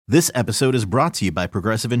This episode is brought to you by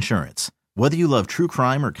Progressive Insurance. Whether you love true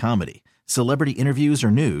crime or comedy, celebrity interviews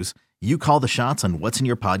or news, you call the shots on what's in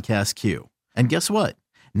your podcast queue. And guess what?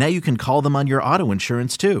 Now you can call them on your auto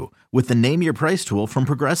insurance too with the Name Your Price tool from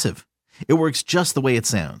Progressive. It works just the way it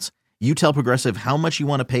sounds. You tell Progressive how much you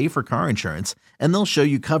want to pay for car insurance, and they'll show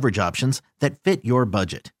you coverage options that fit your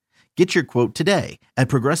budget. Get your quote today at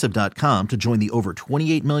Progressive.com to join the over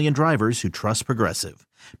 28 million drivers who trust Progressive.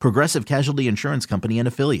 Progressive Casualty Insurance Company and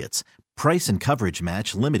Affiliates. Price and coverage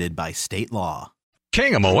match limited by state law.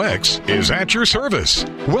 KMOX is at your service.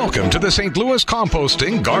 Welcome to the St. Louis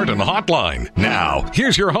Composting Garden Hotline. Now,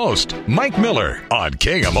 here's your host, Mike Miller on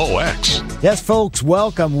KMOX. Yes, folks,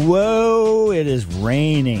 welcome. Whoa, it is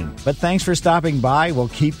raining. But thanks for stopping by. We'll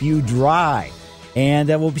keep you dry. And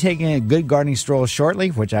we'll be taking a good gardening stroll shortly,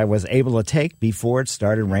 which I was able to take before it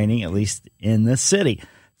started raining, at least in the city.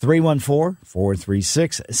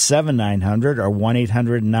 314-436-7900 or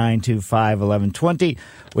 1-800-925-1120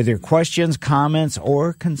 with your questions, comments,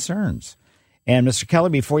 or concerns. And Mr. Kelly,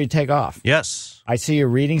 before you take off. Yes. I see you're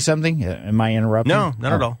reading something. Am I interrupting? No,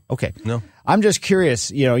 not at all. Okay. No. I'm just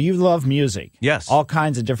curious. You know, you love music. Yes. All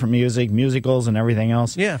kinds of different music, musicals and everything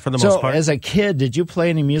else. Yeah, for the most part. So as a kid, did you play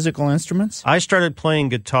any musical instruments? I started playing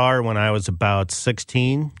guitar when I was about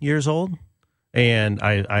 16 years old, and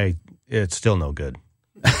I it's still no good.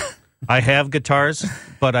 I have guitars,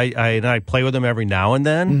 but I play with them every now and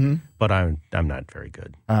then, but I'm not very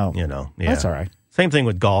good. Oh. You know. Yeah. That's all right. Same thing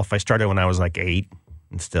with golf. I started when I was like 8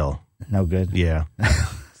 and still. No good. Yeah.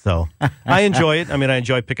 So I enjoy it. I mean, I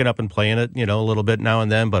enjoy picking up and playing it, you know, a little bit now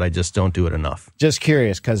and then, but I just don't do it enough. Just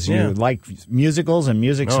curious because you like musicals and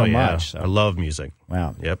music so much. So. I love music.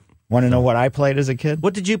 Wow. Yep. Want to know what I played as a kid?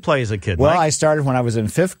 What did you play as a kid, Well, Mike? I started when I was in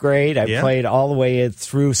 5th grade. I played all the way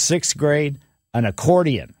through 6th grade an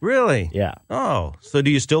accordion. Really? Yeah. Oh, so do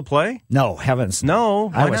you still play? No, heavens. No.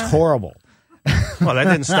 I was horrible. Well, that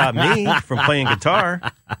didn't stop me from playing guitar.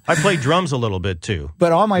 I played drums a little bit, too.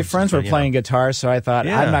 But all my friends were playing guitar, so I thought,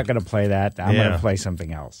 Yeah. I'm not going to play that. I'm going to play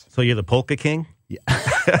something else. So you're the polka king?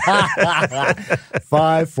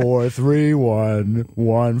 5, 4, 3, 1,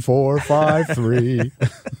 1, 4, 5, 3.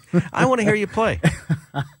 I want to hear you play.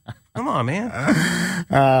 Come on, man.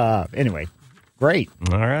 Anyway, great.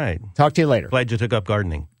 All right. Talk to you later. Glad you took up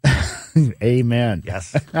gardening. Amen.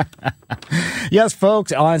 Yes. Yes,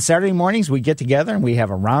 folks, on Saturday mornings we get together and we have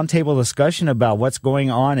a roundtable discussion about what's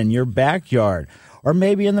going on in your backyard or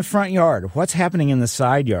maybe in the front yard, what's happening in the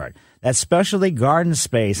side yard. That specialty garden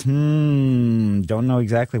space, don't know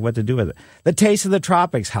exactly what to do with it. The taste of the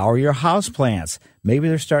tropics, how are your house plants? Maybe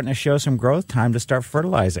they're starting to show some growth, time to start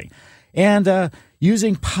fertilizing. And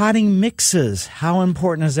using potting mixes, how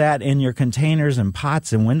important is that in your containers and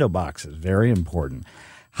pots and window boxes? Very important.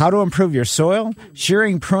 How to improve your soil,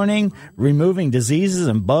 shearing, pruning, removing diseases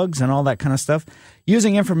and bugs and all that kind of stuff.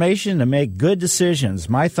 Using information to make good decisions.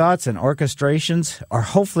 My thoughts and orchestrations are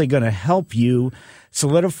hopefully going to help you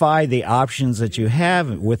solidify the options that you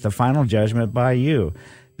have with the final judgment by you.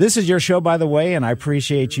 This is your show, by the way, and I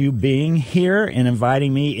appreciate you being here and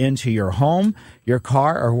inviting me into your home, your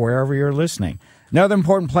car, or wherever you're listening. Another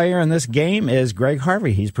important player in this game is Greg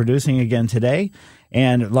Harvey. He's producing again today,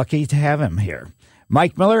 and lucky to have him here.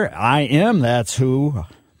 Mike Miller, I am, that's who,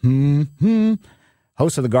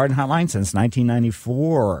 host of the Garden Hotline since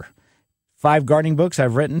 1994. 5 gardening books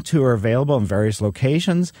I've written, 2 are available in various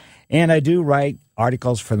locations, and I do write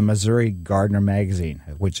articles for the Missouri Gardener magazine,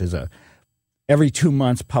 which is a every 2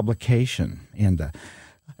 months publication. And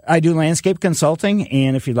I do landscape consulting,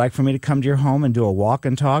 and if you'd like for me to come to your home and do a walk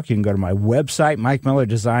and talk, you can go to my website,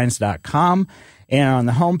 MikeMillerDesigns.com, and on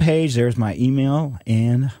the homepage, there's my email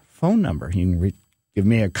and phone number. You can give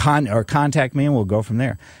me a contact me, and we'll go from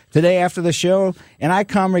there. Today after the show, and I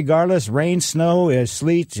come regardless, rain, snow,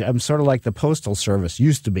 sleet. I'm sort of like the Postal Service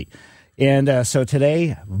used to be. And so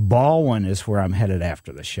today, Baldwin is where I'm headed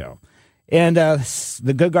after the show. And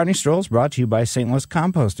the Good Gardening Stroll is brought to you by St. Louis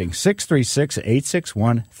Composting,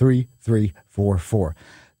 636-861-3344.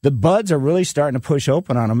 The buds are really starting to push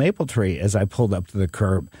open on a maple tree as I pulled up to the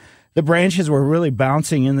curb. The branches were really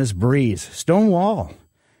bouncing in this breeze. Stone wall.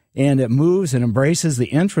 And it moves and embraces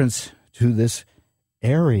the entrance to this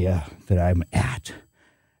area that I'm at.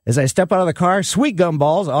 As I step out of the car, sweet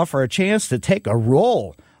gumballs offer a chance to take a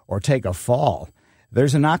roll or take a fall.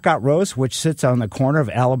 There's a knockout rose which sits on the corner of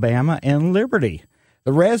Alabama and Liberty.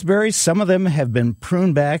 The raspberries, some of them have been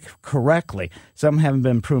pruned back correctly. Some haven't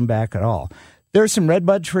been pruned back at all. There's some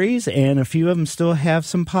redbud trees, and a few of them still have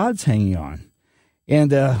some pods hanging on.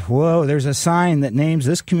 And, there's a sign that names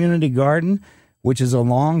this community garden, which is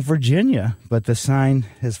along Virginia, but the sign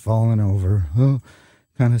has fallen over. Oh,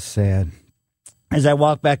 kind of sad. As I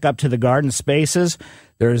walk back up to the garden spaces,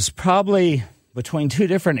 there's probably between two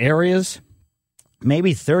different areas,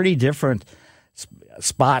 maybe 30 different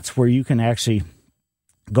spots where you can actually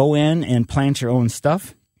go in and plant your own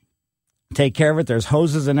stuff. Take care of it. There's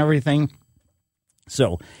hoses and everything.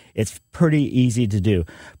 So it's pretty easy to do.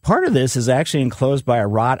 Part of this is actually enclosed by a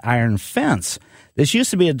wrought iron fence. This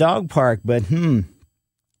used to be a dog park, but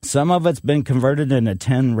some of it's been converted into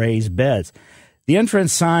 10 raised beds. The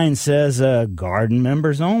entrance sign says garden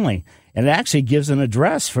members only, and it actually gives an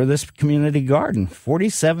address for this community garden,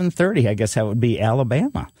 4730, I guess that would be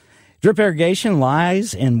Alabama. Drip irrigation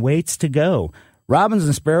lies and waits to go. Robins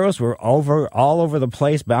and sparrows were all over the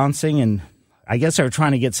place bouncing, and I guess they were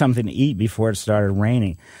trying to get something to eat before it started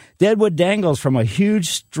raining. Deadwood dangles from a huge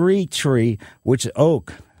street tree, which is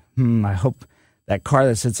oak. I hope that car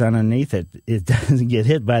that sits underneath it doesn't get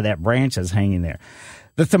hit by that branch that's hanging there.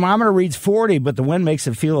 The thermometer reads 40, but the wind makes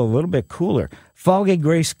it feel a little bit cooler. Foggy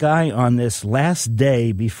gray sky on this last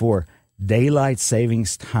day before daylight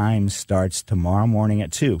savings time starts tomorrow morning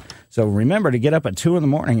at 2. So remember to get up at 2 in the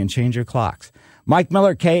morning and change your clocks. Mike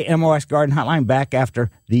Miller, KMOX Garden Hotline, back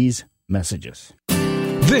after these messages.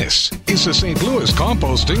 This is the St. Louis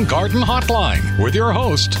Composting Garden Hotline with your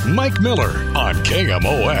host, Mike Miller on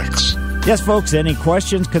KMOX. Yes, folks, any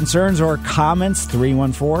questions, concerns, or comments,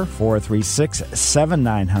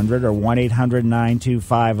 314-436-7900 or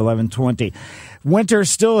 1-800-925-1120.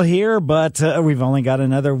 Winter's still here, but we've only got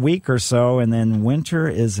another week or so, and then winter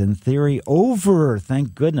is, in theory, over.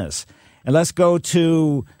 Thank goodness. And let's go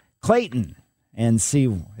to Clayton and see.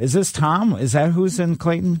 Is this Tom? Is that who's in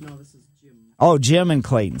Clayton? No, this is Jim. Oh, Jim and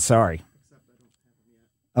Clayton. Sorry.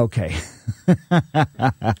 Okay.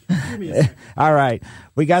 All right.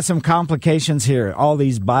 We got some complications here. All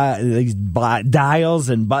these dials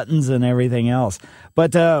and buttons and everything else.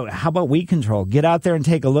 But how about weed control? Get out there and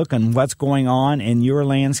take a look on what's going on in your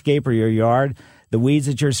landscape or your yard. The weeds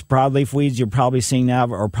that broadleaf weeds you're probably seeing now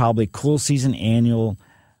are probably cool season annual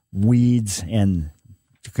weeds, and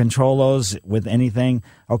to control those with anything.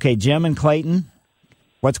 Okay, Jim and Clayton,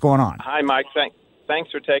 what's going on? Hi, Mike.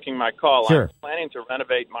 Thanks for taking my call. Sure. I'm planning to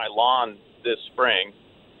renovate my lawn this spring,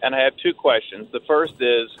 and I have two questions. The first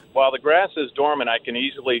is, while the grass is dormant, I can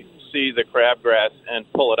easily see the crabgrass and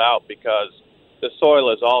pull it out because the soil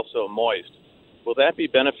is also moist. Will that be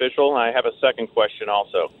beneficial? I have a second question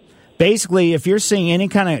also. Basically, if you're seeing any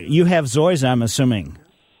kind of, you have zoysia, I'm assuming.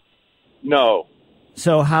 No.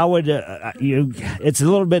 So how would you? It's a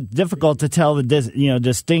little bit difficult to tell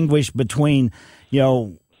distinguish between,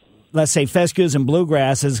 let's say fescues and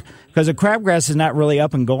bluegrasses, because the crabgrass is not really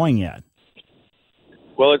up and going yet.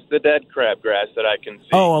 Well, it's the dead crabgrass that I can see.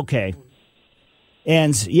 Oh, okay.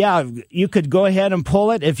 And yeah, you could go ahead and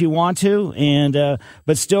pull it if you want to, and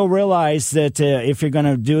but still realize that if you're going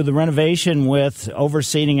to do the renovation with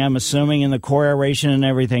overseeding, I'm assuming, and the core aeration and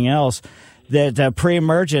everything else, that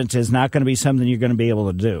pre-emergent is not going to be something you're going to be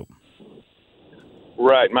able to do.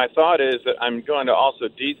 Right. My thought is that I'm going to also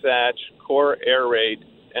dethatch, core aerate,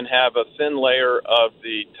 and have a thin layer of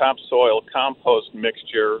the topsoil compost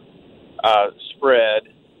mixture spread,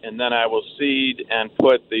 and then I will seed and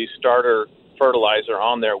put the starter fertilizer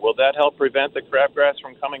on there. Will that help prevent the crabgrass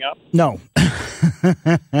from coming up? No.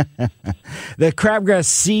 The crabgrass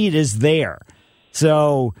seed is there.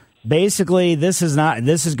 So basically this is going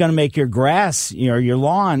to make your grass, your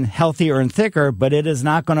lawn healthier and thicker, but it is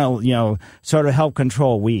not going to, sort of help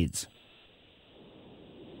control weeds.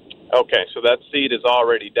 Okay, so that seed is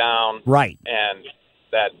already down. Right. And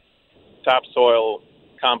that topsoil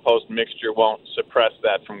compost mixture won't suppress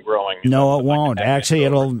that from growing. No, it won't. Actually,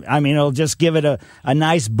 it'll just give it a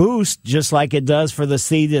nice boost, just like it does for the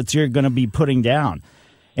seed that you're going to be putting down.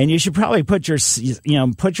 And you should probably put your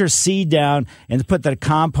seed down and put the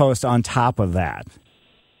compost on top of that.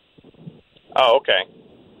 Oh, okay.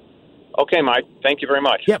 Okay, Mike. Thank you very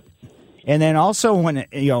much. Yep. And then also, when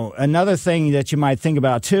another thing that you might think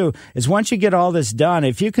about too is once you get all this done,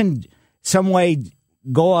 if you can some way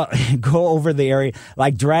go over the area,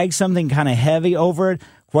 like drag something kind of heavy over it,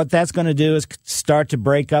 what that's going to do is start to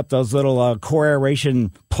break up those little core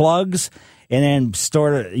aeration plugs, and then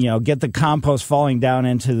get the compost falling down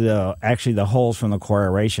into the holes from the core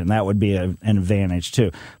aeration. That would be an advantage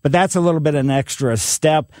too. But that's a little bit of an extra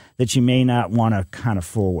step that you may not want to kind of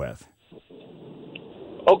fool with.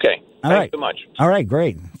 Okay. Thanks so much. All right,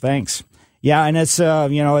 great. Thanks. Yeah, and it's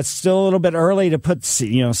it's still a little bit early to put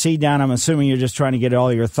seed down. I'm assuming you're just trying to get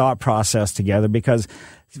all your thought process together, because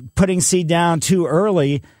putting seed down too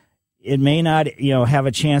early, it may not have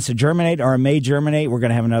a chance to germinate, or it may germinate. We're going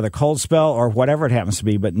to have another cold spell or whatever it happens to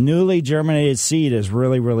be. But newly germinated seed is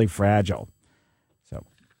really, really fragile. So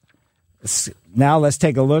Now let's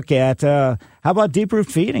take a look at how about deep root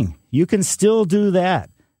feeding? You can still do that.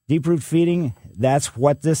 Deep root feeding, that's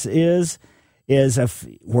what this is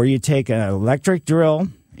where you take an electric drill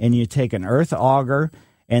and you take an earth auger,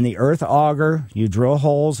 and the earth auger, you drill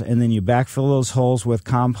holes, and then you backfill those holes with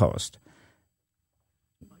compost.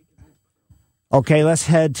 Okay, let's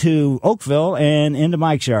head to Oakville and into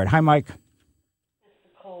Mike's yard. Hi, Mike.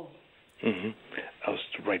 Mm-hmm. I was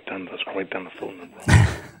right down the phone number.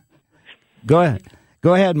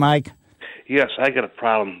 Go ahead, Mike. Yes, I got a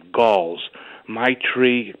problem. Galls. My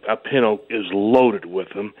tree, a pin oak, is loaded with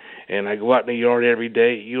them, and I go out in the yard every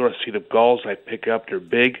day. You ought to see the galls I pick up. They're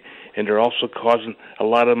big, and they're also causing a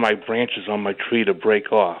lot of my branches on my tree to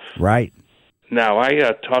break off. Right. Now, I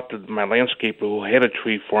talked to my landscaper who had a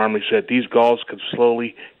tree farm. He said these galls could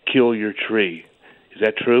slowly kill your tree. Is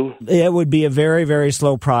that true? It would be a very, very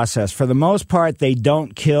slow process. For the most part, they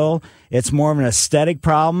don't kill. It's more of an aesthetic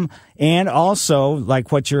problem. And also, like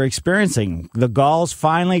what you're experiencing, the galls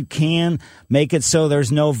finally can make it so there's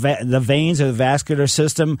no the veins or the vascular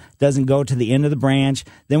system doesn't go to the end of the branch.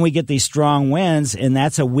 Then we get these strong winds, and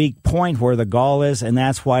that's a weak point where the gall is, and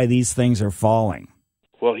that's why these things are falling.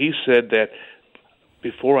 Well, he said that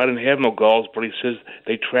before I didn't have no galls, but he says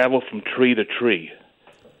they travel from tree to tree.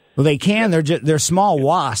 Well, they can. They're small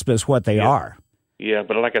wasps, is what they are. Yeah,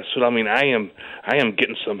 but like I said, I mean, I am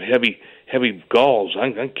getting some heavy galls.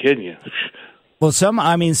 I'm kidding you. Well, some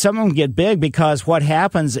of them get big because what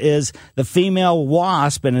happens is the female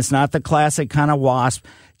wasp, and it's not the classic kind of wasp,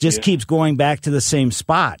 just keeps going back to the same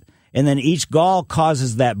spot, and then each gall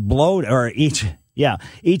causes that bloat, or each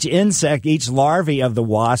insect, each larvae of the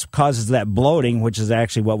wasp causes that bloating, which is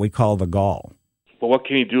actually what we call the gall. Well, what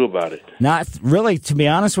can you do about it? Not really. To be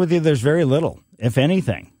honest with you, there's very little, if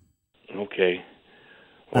anything. Okay.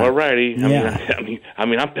 All righty. I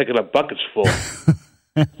mean, I'm picking up buckets full.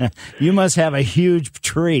 You must have a huge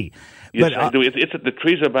tree. Yes, I do. The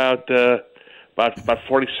tree's about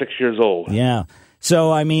 46 years old. Yeah.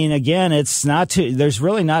 So I mean, again, it's not too. There's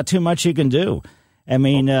really not too much you can do. I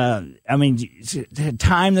mean,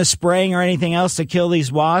 time the spraying or anything else to kill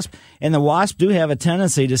these wasps. And the wasps do have a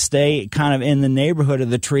tendency to stay kind of in the neighborhood of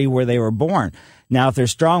the tree where they were born. Now, if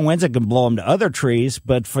there's strong winds, it can blow them to other trees.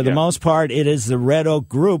 But for the most part, it is the red oak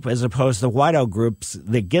group as opposed to the white oak groups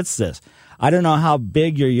that gets this. I don't know how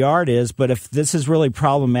big your yard is, but if this is really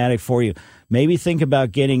problematic for you, maybe think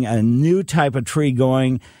about getting a new type of tree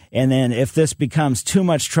going. And then if this becomes too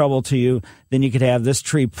much trouble to you, then you could have this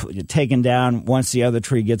tree taken down once the other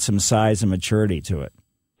tree gets some size and maturity to it.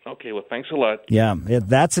 Okay, well, thanks a lot. Yeah,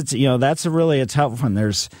 that's really a tough one.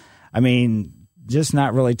 There's, just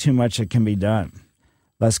not really too much that can be done.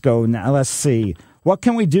 Let's go now. Let's see. What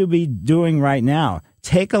can we be doing right now?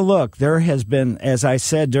 Take a look. There has been, as I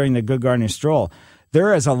said during the Good Gardening Stroll,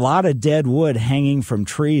 there is a lot of dead wood hanging from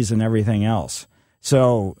trees and everything else.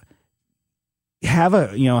 So have an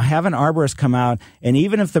arborist come out, and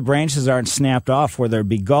even if the branches aren't snapped off, whether it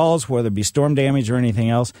be galls, whether it be storm damage or anything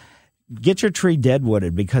else, get your tree dead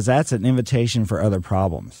wooded, because that's an invitation for other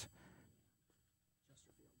problems.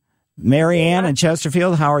 Mary Ann in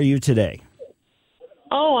Chesterfield, how are you today?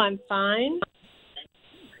 Oh, I'm fine.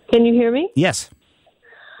 Can you hear me? Yes.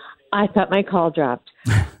 I thought my call dropped.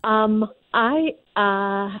 I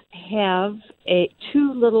have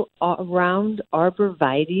two little round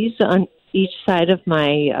arborvitaes on each side of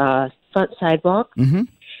my front sidewalk. Mm-hmm.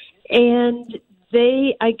 And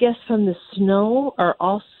they, I guess from the snow, are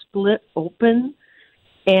all split open,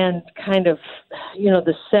 and kind of,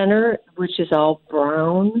 the center, which is all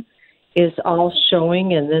brown, is all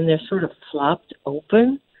showing, and then they're sort of flopped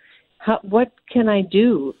open. What can I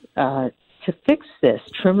do to fix this?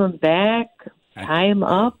 Trim them back? Tie them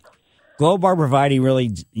up? Globe arborvitae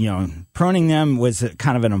really, pruning them was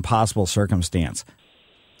kind of an impossible circumstance.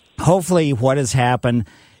 Hopefully what has happened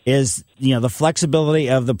is, the flexibility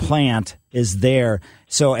of the plant is there.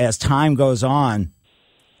 So as time goes on,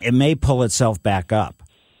 it may pull itself back up.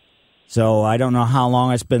 So I don't know how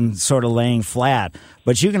long it's been sort of laying flat,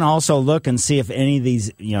 but you can also look and see if any of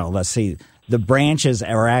these, let's see, the branches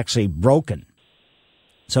are actually broken.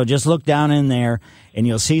 So just look down in there and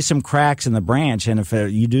you'll see some cracks in the branch. And if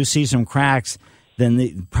you do see some cracks,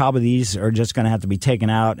 then probably these are just going to have to be taken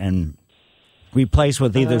out and replaced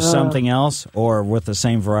with either something else or with the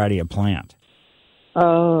same variety of plant.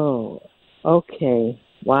 Oh, okay.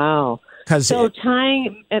 Wow. So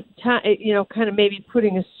tying, kind of maybe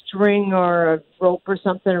putting a string or a rope or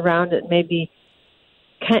something around it, maybe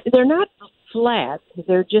they're not flat.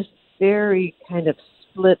 They're just very kind of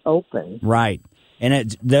split open. Right.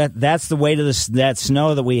 And that's the weight of that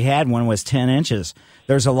snow that we had when it was 10 inches.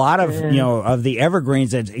 There's a lot of, of the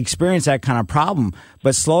evergreens that experience that kind of problem.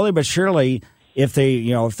 But slowly but surely, if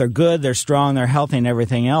they're good, they're strong, they're healthy and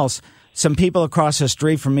everything else, some people across the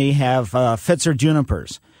street from me have Pfister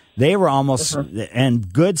junipers. They were almost,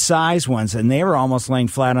 and good sized ones, and they were almost laying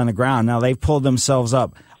flat on the ground. Now they've pulled themselves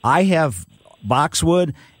up. I have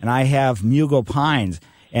boxwood and I have mugo pines,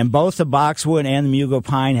 and both the boxwood and the mugo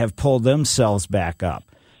pine have pulled themselves back up.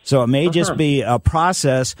 So it may just be a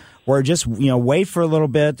process where just, wait for a little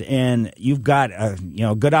bit, and you've got a,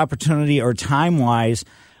 good opportunity or time-wise,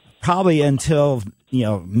 probably until,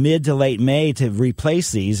 mid to late May to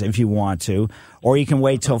replace these if you want to, or you can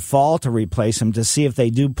wait till fall to replace them to see if they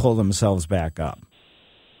do pull themselves back up.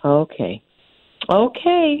 Okay.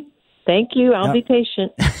 Thank you. I'll be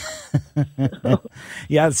patient.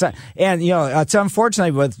 Yeah, it's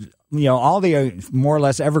unfortunately with all the more or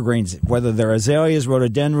less evergreens, whether they're azaleas,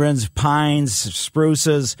 rhododendrons, pines,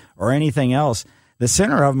 spruces, or anything else, the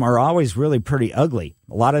center of them are always really pretty ugly.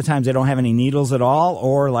 A lot of times they don't have any needles at all,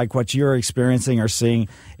 or like what you're experiencing or seeing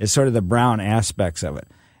is sort of the brown aspects of it.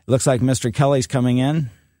 It looks like Mr. Kelly's coming in.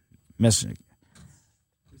 Mr.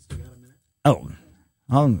 Oh.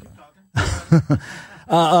 How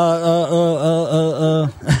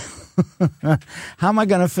am I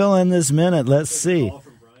going to fill in this minute? Let's see.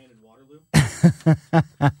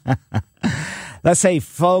 Let's say,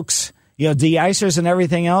 folks, de-icers and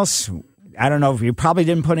everything else. I don't know if you probably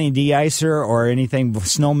didn't put any de-icer or anything,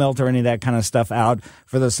 snow melt or any of that kind of stuff out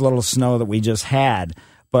for this little snow that we just had.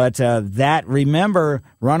 But remember,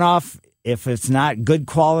 runoff, if it's not good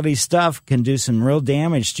quality stuff, can do some real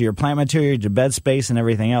damage to your plant material, to bed space, and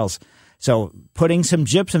everything else. So putting some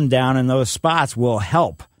gypsum down in those spots will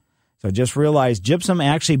help. So just realize gypsum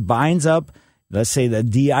actually binds up, let's say, the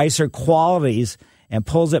de-icer qualities and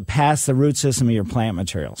pulls it past the root system of your plant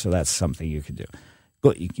material. So that's something you could do.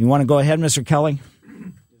 You want to go ahead, Mr. Kelly?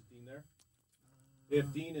 15 there?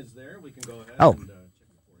 If Dean is there, we can go ahead and check the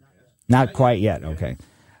forecast. Not quite yet. Okay.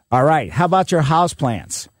 All right. How about your house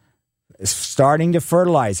plants? Starting to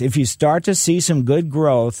fertilize. If you start to see some good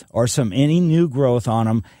growth or any new growth on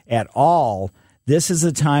them at all, this is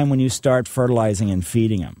the time when you start fertilizing and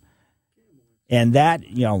feeding them. And that,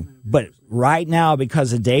 but right now, because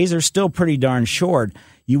the days are still pretty darn short,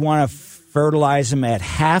 you want to fertilize them at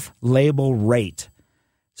half label rate.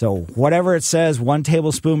 So whatever it says, 1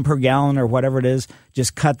 tablespoon per gallon or whatever it is,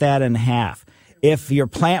 just cut that in half. If your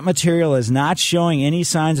plant material is not showing any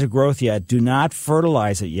signs of growth yet, do not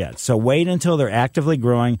fertilize it yet. So wait until they're actively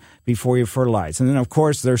growing before you fertilize. And then, of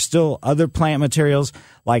course, there's still other plant materials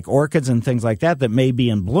like orchids and things like that may be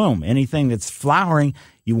in bloom. Anything that's flowering,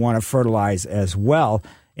 you want to fertilize as well.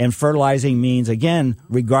 And fertilizing means, again,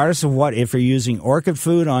 regardless of if you're using orchid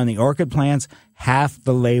food on the orchid plants, half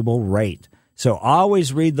the label rate. So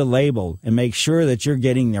always read the label and make sure that you're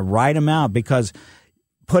getting the right amount, because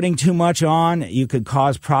putting too much on, you could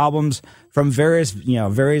cause problems from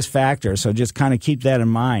various factors. So just kind of keep that in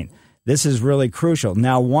mind. This is really crucial.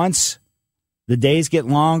 Now, once the days get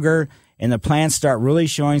longer and the plants start really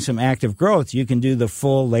showing some active growth, you can do the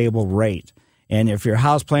full label rate. And if your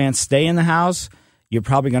house plants stay in the house, you're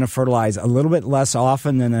probably going to fertilize a little bit less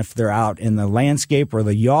often than if they're out in the landscape or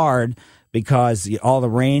the yard, because all the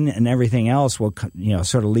rain and everything else will,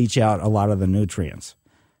 sort of leach out a lot of the nutrients.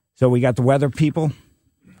 So we got the weather people.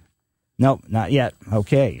 Nope, not yet.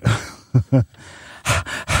 Okay.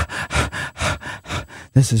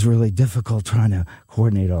 This is really difficult trying to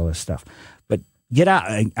coordinate all this stuff. But get out.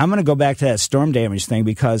 I'm going to go back to that storm damage thing,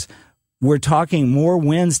 because we're talking more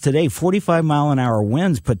winds today, 45-mile-an-hour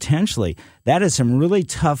winds potentially. That is some really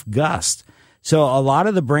tough gusts. So a lot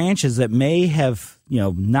of the branches that may have,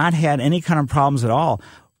 not had any kind of problems at all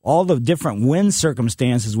the different wind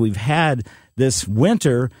circumstances we've had this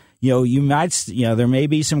winter, you might, there may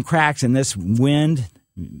be some cracks in this wind.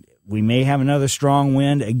 We may have another strong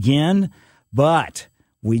wind again, but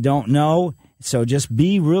we don't know. So just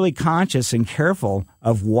be really conscious and careful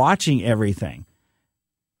of watching everything.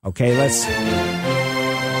 Okay,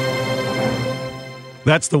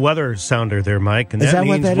 That's the weather sounder there, Mike. And that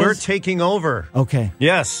means we're taking over. Okay.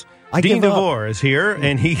 Yes. Dean DeVore is here,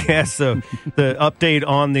 and he has the update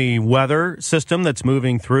on the weather system that's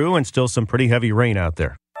moving through, and still some pretty heavy rain out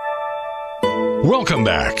there. Welcome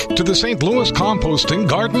back to the St. Louis Composting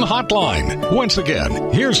Garden Hotline. Once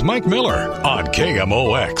again, here's Mike Miller on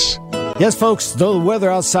KMOX. Yes, folks, though the weather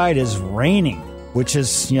outside is raining, which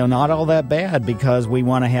is, not all that bad, because we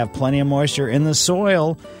want to have plenty of moisture in the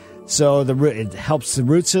soil. So it helps the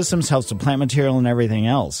root systems, helps the plant material and everything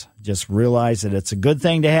else. Just realize that it's a good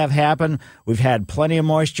thing to have happen. We've had plenty of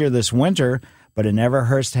moisture this winter, but it never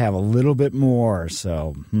hurts to have a little bit more.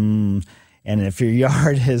 So, and if your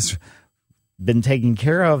yard has been taken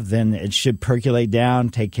care of, then it should percolate down,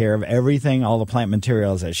 take care of everything, all the plant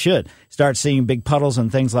materials it should. Start seeing big puddles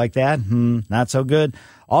and things like that, not so good.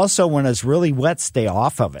 Also, when it's really wet, stay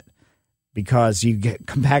off of it because you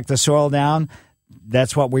compact the soil down.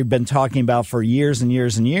 That's what we've been talking about for years and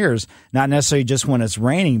years and years, not necessarily just when it's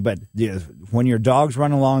raining, but when your dogs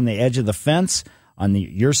run along the edge of the fence, on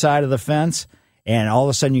your side of the fence, and all of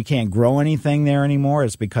a sudden you can't grow anything there anymore,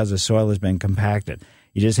 it's because the soil has been compacted.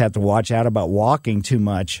 You just have to watch out about walking too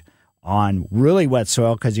much on really wet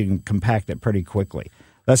soil because you can compact it pretty quickly.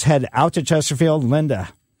 Let's head out to Chesterfield. Linda,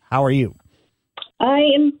 how are you? I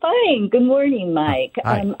am fine. Good morning, Mike.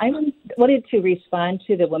 Hi. I wanted to respond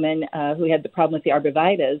to the woman who had the problem with the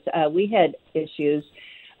arborvitaes. We had issues.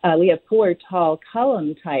 We have 4 tall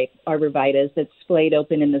column-type arborvitaes that splayed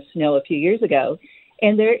open in the snow a few years ago.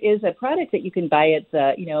 And there is a product that you can buy at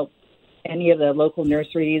the, any of the local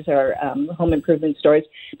nurseries or home improvement stores,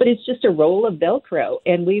 but it's just a roll of Velcro.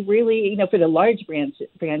 And we really, for the large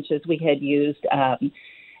branches, we had used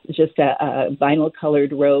just a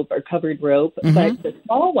vinyl-colored rope or covered rope. Mm-hmm. But the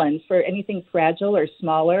small ones, for anything fragile or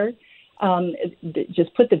smaller,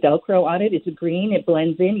 just put the Velcro on it. It's green. It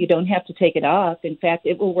blends in. You don't have to take it off. In fact,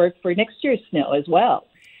 it will work for next year's snow as well.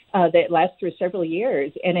 That lasts for several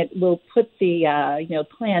years, and it will put the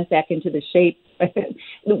plant back into the shape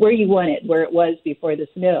where you want it, where it was before the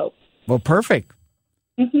snow. Well, perfect.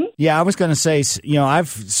 Mm-hmm. Yeah, I was going to say, I've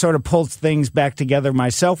sort of pulled things back together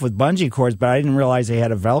myself with bungee cords, but I didn't realize they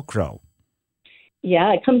had a Velcro.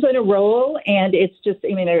 Yeah, it comes in a roll, and it's just,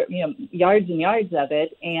 there are, yards and yards of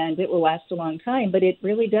it, and it will last a long time. But it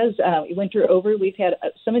really does. Winter over, we've had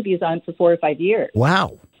some of these on for 4 or 5 years.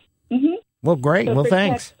 Wow. Mm-hmm. Well, great. So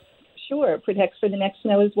Thanks. Sure, protects for the next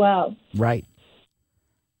snow as well. Right.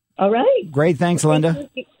 All right. Great. Thanks, Linda.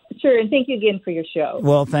 Sure, and thank you again for your show.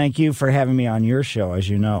 Well, thank you for having me on your show, as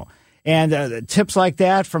you know. And tips like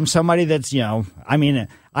that from somebody that's,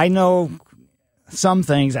 I know some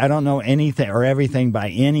things. I don't know anything or everything by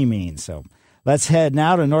any means. So let's head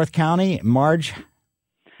now to North County. Marge,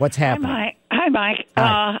 what's happening? Hi, Mike.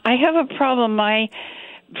 Hi. I have a problem.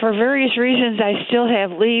 For various reasons, I still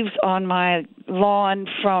have leaves on my lawn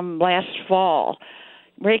from last fall.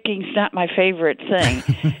 Raking's not my favorite thing.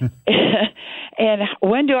 And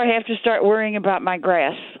when do I have to start worrying about my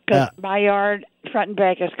grass? Because my yard, front and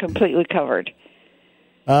back, is completely covered.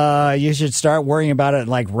 You should start worrying about it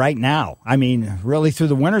like right now. Really through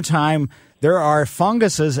the wintertime, there are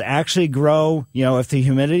funguses that actually grow, if the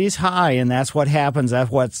humidity is high, and that's what happens.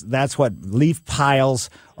 That's what leaf piles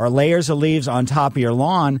or layers of leaves on top of your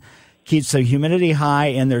lawn keeps the humidity high,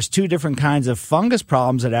 and there's 2 different kinds of fungus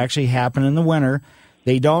problems that actually happen in the winter.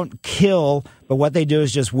 They don't kill, but what they do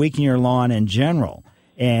is just weaken your lawn in general.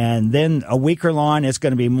 And then a weaker lawn is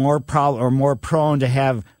going to be more prone to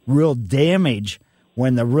have real damage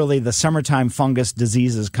when the summertime fungus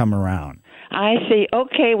diseases come around. I see.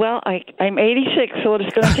 Okay, well, I'm 86, so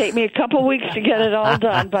it's going to take me a couple weeks to get it all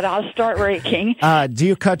done, but I'll start raking. Do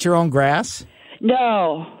you cut your own grass?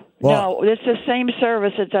 No. No, it's the same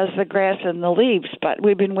service that does the grass and the leaves, but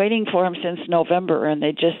we've been waiting for them since November, and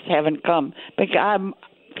they just haven't come. But I'm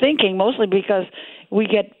thinking mostly because we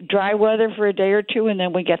get dry weather for a day or 2, and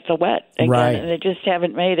then we get the wet again, right. And they just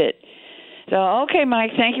haven't made it. So, okay,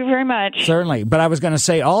 Mike, thank you very much. Certainly. But I was going to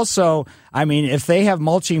say also, if they have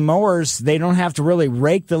mulching mowers, they don't have to really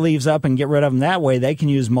rake the leaves up and get rid of them that way. They can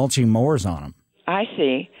use mulching mowers on them. I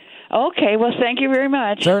see. Okay, well, thank you very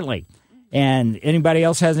much. Certainly. And anybody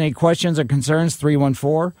else has any questions or concerns,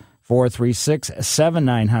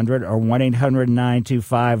 314-436-7900 or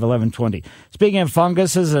 1-800-925-1120. Speaking of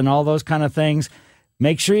funguses and all those kind of things,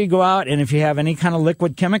 make sure you go out, and if you have any kind of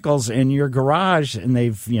liquid chemicals in your garage, and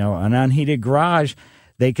they've, an unheated garage,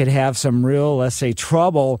 they could have some real, let's say,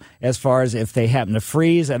 trouble as far as if they happen to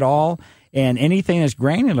freeze at all. And anything that's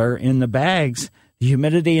granular in the bags, the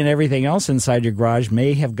humidity and everything else inside your garage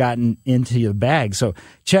may have gotten into your bag. So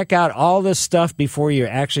check out all this stuff before you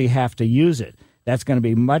actually have to use it. That's going to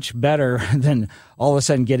be much better than all of a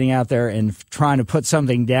sudden getting out there and trying to put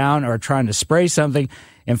something down or trying to spray something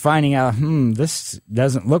and finding out, this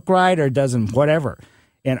doesn't look right or doesn't whatever.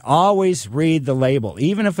 And always read the label.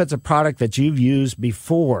 Even if it's a product that you've used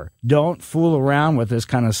before, don't fool around with this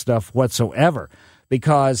kind of stuff whatsoever,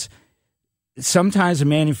 because sometimes the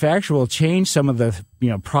manufacturer will change some of the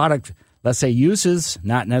product, let's say uses,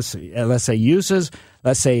 not necessarily,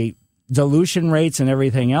 let's say dilution rates and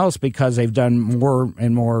everything else, because they've done more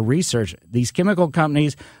and more research. These chemical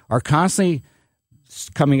companies are constantly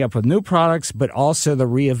coming up with new products, but also they're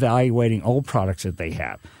reevaluating old products that they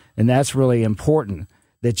have. And that's really important,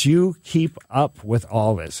 that you keep up with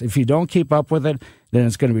all this. If you don't keep up with it, then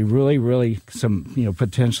it's going to be really, really some,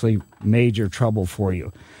 potentially major trouble for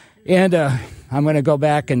you. And I'm going to go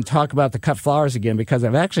back and talk about the cut flowers again, because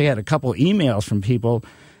I've actually had a couple emails from people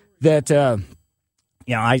that,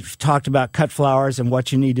 I've talked about cut flowers and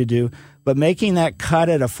what you need to do, but making that cut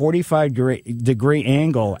at a 45-degree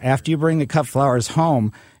angle after you bring the cut flowers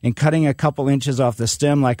home and cutting a couple inches off the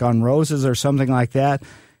stem, like on roses or something like that,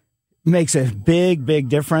 makes a big, big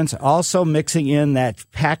difference. Also mixing in that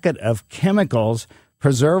packet of chemicals,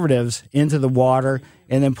 preservatives, into the water,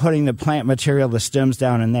 and then putting the plant material, the stems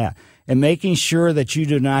down in that. And making sure that you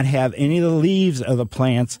do not have any of the leaves of the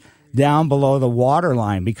plants down below the water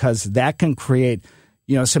line, because that can create,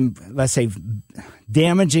 some, let's say,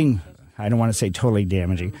 damaging, I don't want to say totally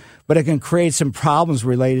damaging, but it can create some problems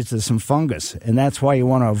related to some fungus. And that's why you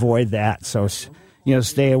want to avoid that. So,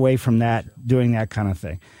 stay away from that, doing that kind of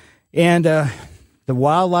thing. And the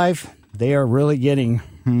wildlife, they are really getting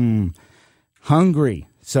hungry.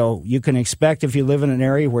 So you can expect, if you live in an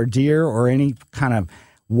area where deer or any kind of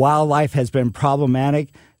wildlife has been problematic,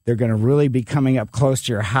 they're going to really be coming up close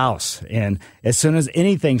to your house. And as soon as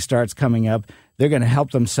anything starts coming up, they're going to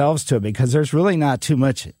help themselves to it, because there's really not too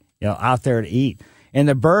much out there to eat. And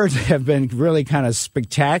the birds have been really kind of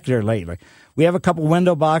spectacular lately. We have a couple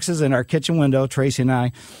window boxes in our kitchen window, Tracy and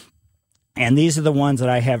I, and these are the ones that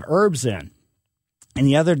I have herbs in. And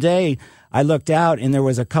the other day, I looked out, and there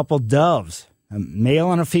was a couple doves, a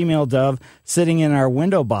male and a female dove, sitting in our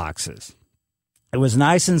window boxes. It was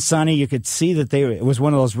nice and sunny. You could see that it was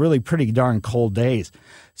one of those really pretty darn cold days.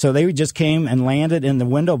 So they just came and landed in the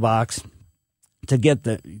window box to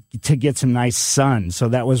get some nice sun. So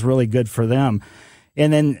that was really good for them.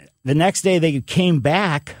 And then the next day they came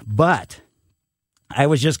back, but I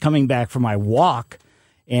was just coming back from my walk,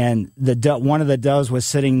 and one of the doves was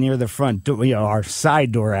sitting near the front door, our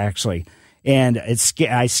side door actually. And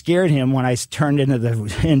I scared him when I turned into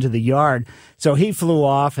the yard. So he flew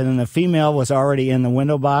off, and then the female was already in the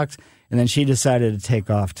window box, and then she decided to take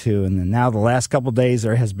off too. And then now the last couple of days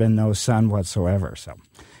there has been no sun whatsoever. So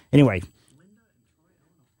anyway,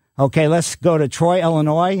 okay, let's go to Troy,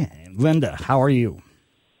 Illinois. Linda, how are you?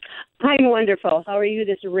 I'm wonderful. How are you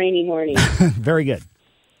this rainy morning? Very good.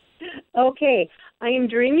 Okay, I am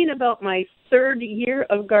dreaming about my third year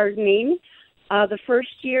of gardening. The first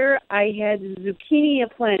year I had zucchini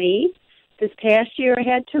aplenty. This past year I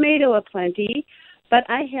had tomato aplenty, but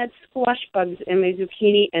I had squash bugs in my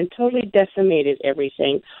zucchini and totally decimated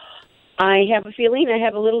everything. I have a feeling I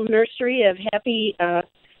have a little nursery of happy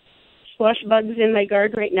squash bugs in my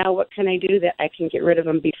garden right now. What can I do that I can get rid of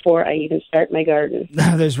them before I even start my garden?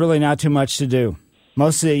 There's really not too much to do.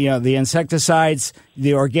 Most of the insecticides,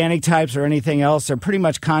 the organic types or anything else, are pretty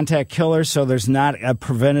much contact killers, so there's not a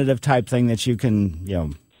preventative type thing that you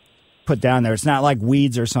can, put down there. It's not like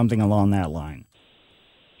weeds or something along that line.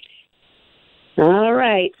 All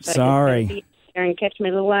right. So sorry. I can be there and catch my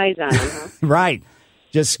little eyes on them, huh? Right.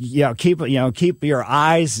 Just keep your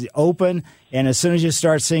eyes open, and as soon as you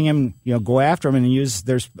start seeing them, go after them and use.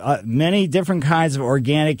 There's many different kinds of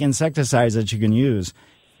organic insecticides that you can use,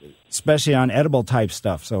 especially on edible type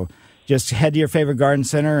stuff. So just head to your favorite garden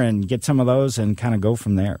center and get some of those and kind of go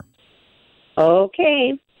from there.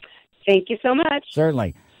 Okay. Thank you so much.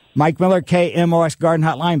 Certainly. Mike Miller, KMOX Garden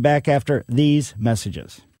Hotline, back after these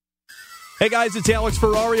messages. Hey guys, it's Alex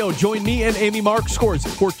Ferrario. Join me and Amy Markscores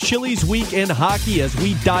for Chili's Weekend Hockey as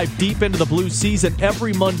we dive deep into the Blues season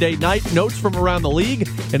every Monday night. Notes from around the league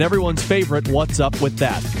and everyone's favorite What's Up With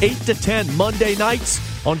That. 8 to 10 Monday nights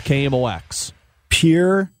on KMOX.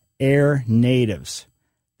 Pure Air Natives.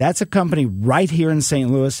 That's a company right here in St.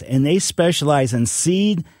 Louis, and they specialize in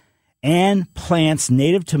seed and plants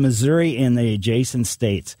native to Missouri and the adjacent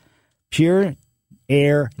states. Pure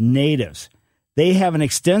Air Natives. They have an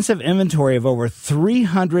extensive inventory of over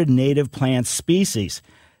 300 native plant species.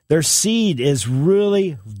 Their seed is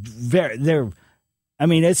really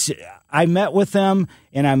I met with them,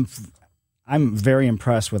 and I'm very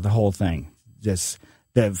impressed with the whole thing. Just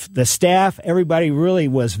the staff, everybody really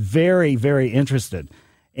was very, very interested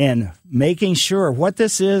in making sure what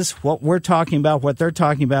this is, what we're talking about, what they're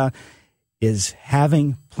talking about, is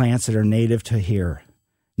having plants that are native to here.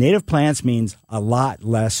 Native plants means a lot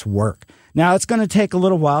less work. Now, it's going to take a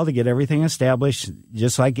little while to get everything established,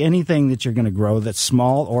 just like anything that you're going to grow that's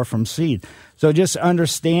small or from seed. So just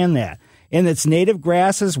understand that. And it's Native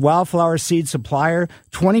Grasses Wildflower Seed Supplier.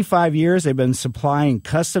 25 years they've been supplying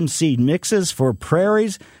custom seed mixes for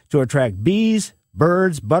prairies to attract bees,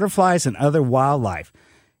 birds, butterflies, and other wildlife.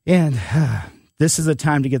 And this is the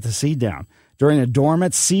time to get the seed down during a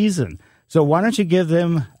dormant season. So why don't you give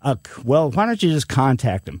them why don't you just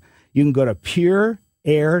contact them? You can go to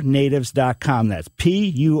pureairnatives.com. That's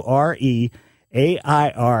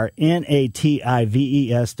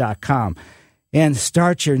pureairnatives.com and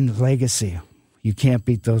start your legacy. You can't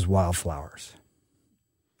beat those wildflowers.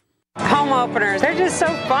 Home openers, they're just so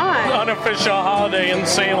fun. Unofficial holiday in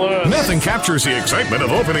St. Louis. Nothing captures the excitement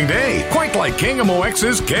of opening day quite like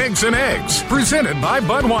KMOX's Kegs and Eggs, presented by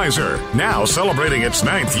Budweiser. Now celebrating its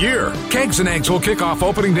 9th year, Kegs and Eggs will kick off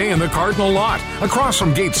opening day in the Cardinal Lot, across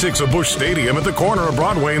from Gate 6 of Busch Stadium at the corner of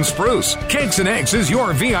Broadway and Spruce. Kegs and Eggs is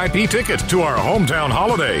your VIP ticket to our hometown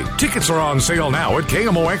holiday. Tickets are on sale now at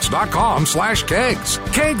KMOX.com/kegs.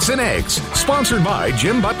 Kegs and Eggs, sponsored by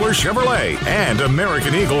Jim Butler Chevrolet and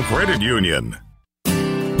American Eagle Credit Union.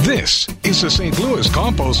 This is the St. Louis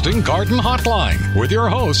Composting Garden Hotline with your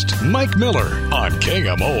host, Mike Miller on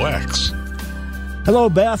KMOX. Hello,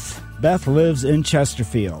 Beth. Beth lives in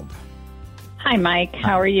Chesterfield. Hi, Mike.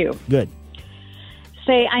 How are you? Good.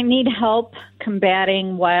 Say, I need help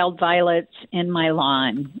combating wild violets in my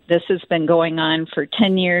lawn. This has been going on for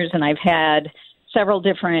 10 years, and I've had several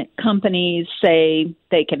different companies say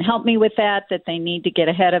they can help me with that they need to get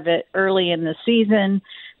ahead of it early in the season.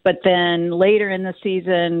 But then later in the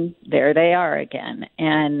season, there they are again.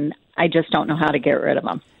 And I just don't know how to get rid of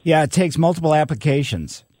them. Yeah, it takes multiple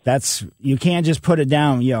applications. You can't just put it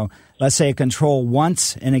down, let's say a control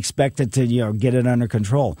once and expect it to, get it under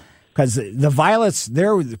control. Because the violets,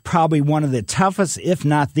 they're probably one of the toughest, if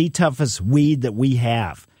not the toughest weed that we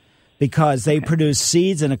have. Because they produce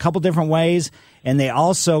seeds in a couple different ways, and they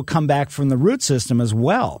also come back from the root system as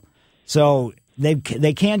well. So they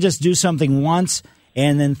can't just do something once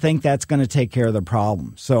and then think that's going to take care of the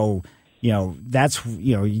problem. So, you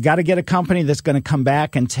got to get a company that's going to come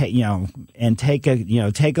back and take a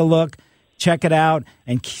look, check it out,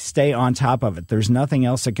 and stay on top of it. There's nothing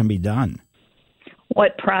else that can be done.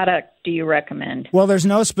 What product do you recommend? Well, there's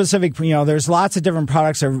no specific, there's lots of different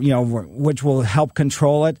products, which will help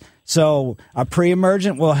control it. So a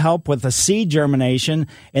pre-emergent will help with the seed germination,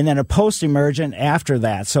 and then a post-emergent after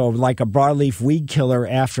that. So like a broadleaf weed killer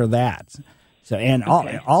after that. So, and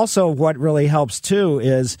also what really helps too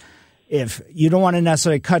is if you don't want to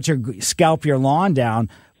necessarily scalp your lawn down,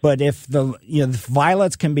 but if the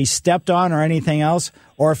violets can be stepped on or anything else,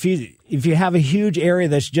 or if you have a huge area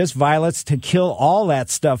that's just violets, to kill all that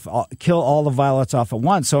stuff, kill all the violets off at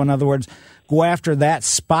once. So in other words, go after that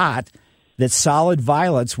spot that's solid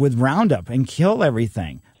violets with Roundup and kill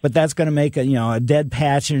everything. But that's going to make a dead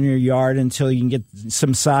patch in your yard until you can get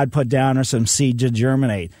some sod put down or some seed to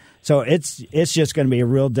germinate. So it's just going to be a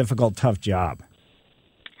real difficult, tough job.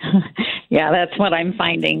 Yeah, that's what I'm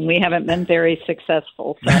finding. We haven't been very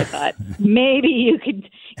successful, so I thought maybe you could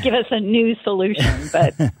give us a new solution.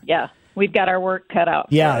 But yeah, we've got our work cut out.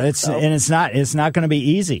 Yeah, it's not going to be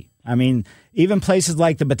easy. I mean, even places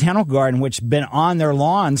like the Botanical Garden, which have been on their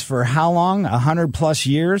lawns for how long? 100+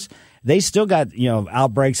 years. They still got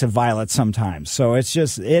outbreaks of violets sometimes. So it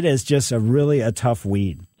is just a tough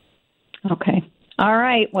weed. Okay. All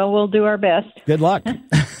right. Well, we'll do our best. Good luck.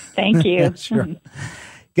 Thank you. Sure.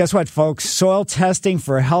 Guess what, folks? Soil testing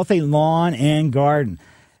for a healthy lawn and garden.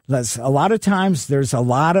 A lot of times there's a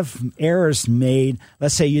lot of errors made.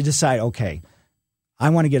 Let's say you decide, okay,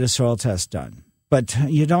 I want to get a soil test done, but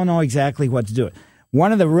you don't know exactly what to do.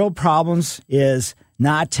 One of the real problems is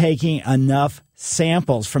not taking enough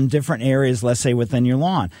samples from different areas, let's say within your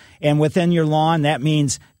lawn. And within your lawn, that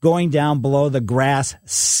means going down below the grass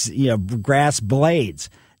blades,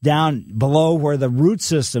 down below where the root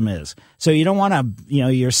system is. So you don't want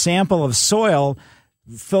your sample of soil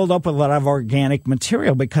filled up with a lot of organic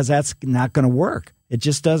material, because that's not going to work. It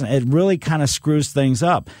just doesn't. It really kind of screws things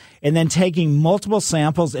up. And then taking multiple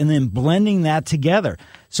samples and then blending that together.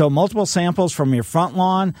 So multiple samples from your front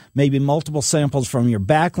lawn, maybe multiple samples from your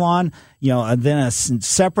back lawn, and then a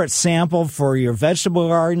separate sample for your vegetable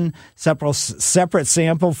garden, separate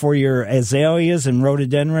sample for your azaleas and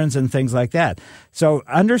rhododendrons and things like that. So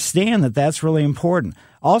understand that that's really important.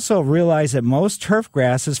 Also realize that most turf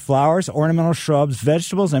grasses, flowers, ornamental shrubs,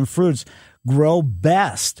 vegetables, and fruits grow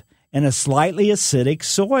best in a slightly acidic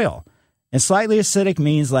soil. And slightly acidic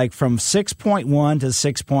means like from 6.1 to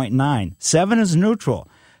 6.9. 7 is neutral.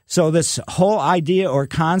 So this whole idea or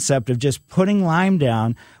concept of just putting lime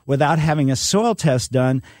down without having a soil test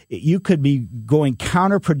done, you could be going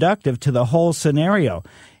counterproductive to the whole scenario.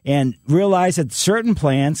 And realize that certain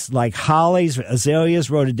plants like hollies, azaleas,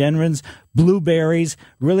 rhododendrons, blueberries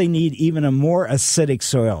really need even a more acidic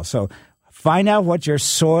soil. So find out what your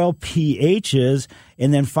soil pH is,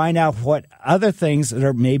 and then find out what other things that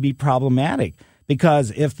are maybe problematic. Because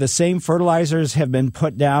if the same fertilizers have been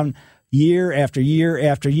put down, year after year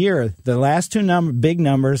after year. The last two big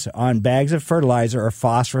numbers on bags of fertilizer are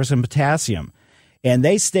phosphorus and potassium. And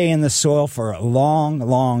they stay in the soil for a long,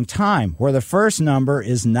 long time, where the first number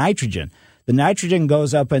is nitrogen. The nitrogen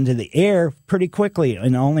goes up into the air pretty quickly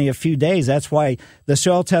in only a few days. That's why the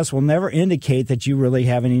soil test will never indicate that you really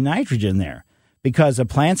have any nitrogen there, because the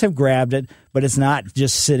plants have grabbed it, but it's not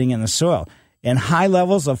just sitting in the soil. And high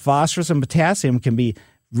levels of phosphorus and potassium can be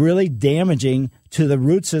really damaging to the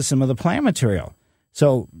root system of the plant material.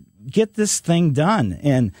 So get this thing done.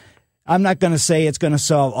 And I'm not going to say it's going to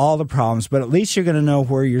solve all the problems, but at least you're going to know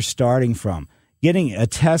where you're starting from. Getting a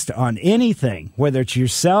test on anything, whether it's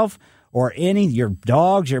yourself or your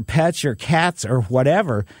dogs, your pets, your cats, or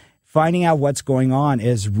whatever, finding out what's going on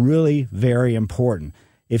is really very important.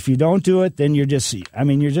 If you don't do it, then you're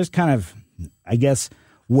just kind of, I guess,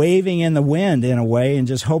 waving in the wind in a way and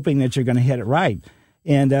just hoping that you're going to hit it right.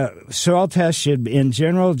 And soil test should, in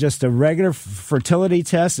general, just a regular fertility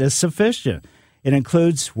test is sufficient. It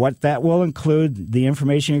includes what that will include. The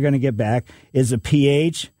information you're going to get back is a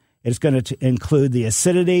pH. It's going to include the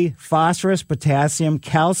acidity, phosphorus, potassium,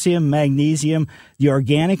 calcium, magnesium, the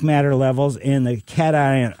organic matter levels, and the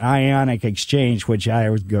cation-ionic exchange, which I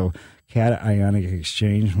would go, cation-ionic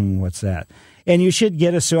exchange, what's that? And you should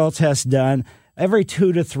get a soil test done every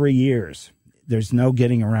 2 to 3 years. There's no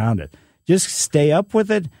getting around it. Just stay up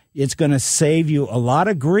with it. It's going to save you a lot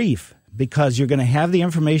of grief because you're going to have the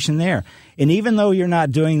information there. And even though you're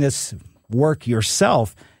not doing this work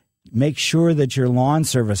yourself, make sure that your lawn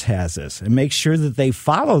service has this and make sure that they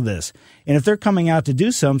follow this. And if they're coming out to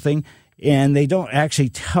do something and they don't actually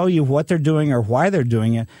tell you what they're doing or why they're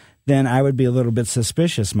doing it, then I would be a little bit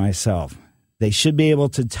suspicious myself. They should be able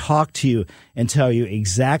to talk to you and tell you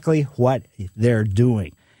exactly what they're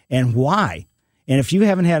doing and why. And if you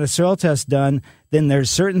haven't had a soil test done, then there's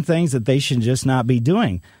certain things that they should just not be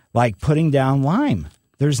doing, like putting down lime.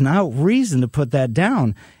 There's no reason to put that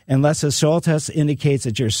down unless a soil test indicates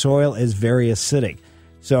that your soil is very acidic.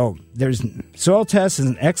 So soil test is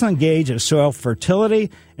an excellent gauge of soil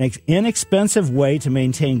fertility, an inexpensive way to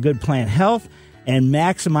maintain good plant health and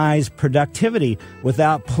maximize productivity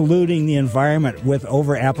without polluting the environment with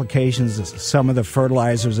over applications of some of the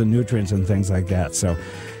fertilizers and nutrients and things like that. So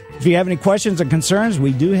if you have any questions or concerns,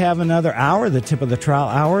 we do have another hour, the tip of the trowel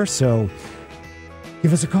hour. So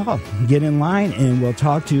give us a call, get in line, and we'll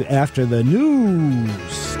talk to you after the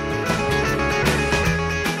news.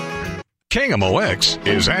 KMOX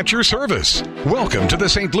is at your service. Welcome to the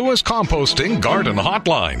St. Louis Composting Garden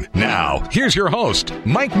Hotline. Now, here's your host,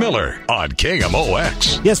 Mike Miller on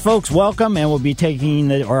KMOX. Yes, folks, welcome, and we'll be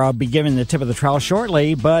I'll be giving the tip of the trowel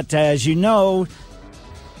shortly. But as you know,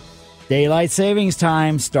 daylight savings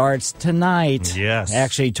time starts tonight. Yes.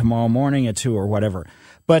 Actually, tomorrow morning at 2 or whatever.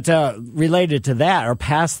 But related to that, or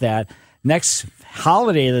past that, next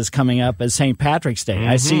holiday that's coming up is St. Patrick's Day. Mm-hmm.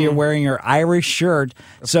 I see you're wearing your Irish shirt.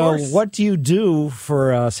 So what do you do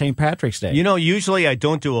for St. Patrick's Day? You know, usually I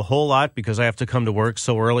don't do a whole lot because I have to come to work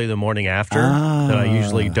so early the morning after that I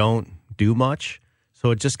usually don't do much.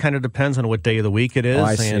 So it just kind of depends on what day of the week it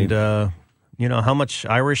is and, how much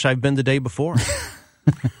Irish I've been the day before.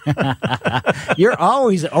 You're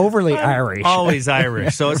always overly Irish. Always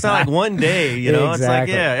Irish. So it's not like one day, Exactly. It's like,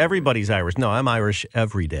 everybody's Irish. No, I'm Irish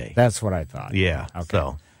every day. That's what I thought. Yeah. Okay.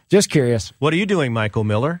 So just curious. What are you doing, Michael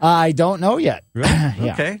Miller? I don't know yet. Really?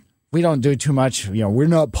 Yeah. Okay. We don't do too much. We're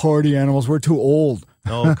not party animals. We're too old.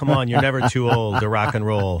 Oh, come on. You're never too old to rock and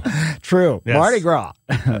roll. True. Yes. Mardi Gras.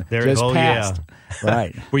 There, just passed. Yeah.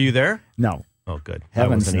 Right. Were you there? No. Oh, good.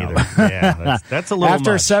 Heavens no. Either. Yeah, that's a little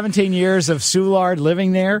After much. 17 years of Soulard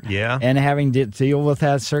living there and having to deal with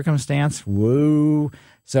that circumstance, woo.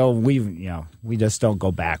 So we just don't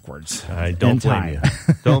go backwards. I don't blame you.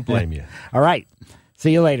 Don't blame you. All right.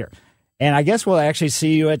 See you later. And I guess we'll actually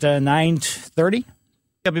see you at 9:30?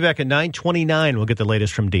 I'll be back at 9:29. We'll get the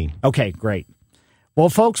latest from Dean. Okay, great. Well,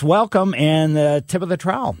 folks, welcome, and the tip of the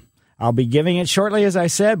trowel. I'll be giving it shortly, as I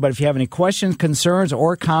said, but if you have any questions, concerns,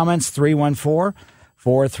 or comments,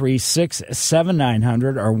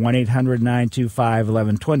 314-436-7900 or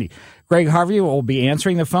 1-800-925-1120. Greg Harvey will be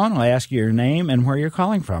answering the phone. I'll ask you your name and where you're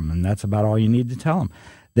calling from, and that's about all you need to tell him.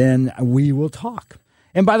 Then we will talk.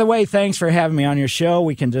 And by the way, thanks for having me on your show.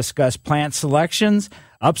 We can discuss plant selections,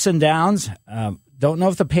 ups and downs. Don't know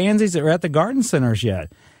if the pansies are at the garden centers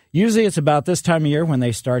yet. Usually it's about this time of year when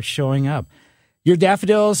they start showing up. Your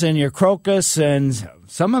daffodils and your crocus and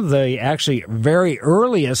some of the actually very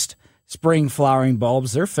earliest spring flowering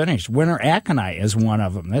bulbs, they're finished. Winter aconite is one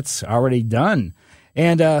of them. That's already done.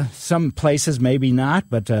 And some places maybe not,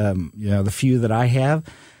 but the few that I have,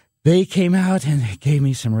 they came out and it gave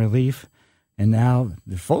me some relief And now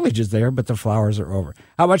the foliage is there, but the flowers are over.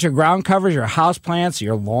 How about your ground covers, your house plants,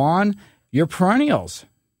 your lawn, your perennials?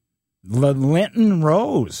 The Lenten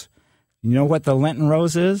rose. You know what the Lenten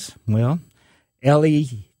rose is? Well,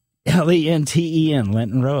 Lenten,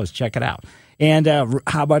 Lenten rose. Check it out. And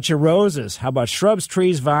how about your roses? How about shrubs,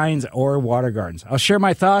 trees, vines, or water gardens? I'll share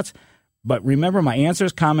my thoughts, but remember my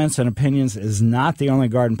answers, comments, and opinions is not the only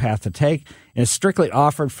garden path to take. And it's strictly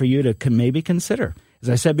offered for you to maybe consider. As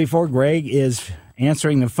I said before, Greg is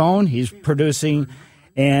answering the phone. He's producing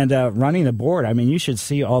and running the board. I mean, you should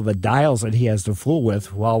see all the dials that he has to fool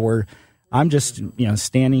with while I'm just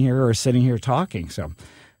standing here or sitting here talking. So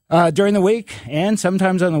during the week and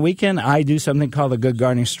sometimes on the weekend, I do something called the Good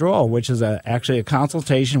Gardening Stroll, which is actually a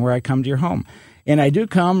consultation where I come to your home. And I do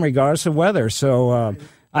come regardless of weather. So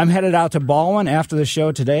I'm headed out to Baldwin after the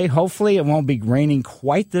show today. Hopefully it won't be raining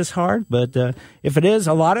quite this hard, but if it is,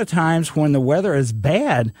 a lot of times when the weather is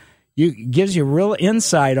bad, it gives you real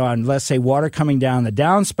insight on, let's say, water coming down the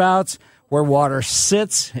downspouts, where water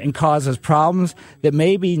sits and causes problems that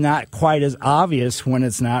may be not quite as obvious when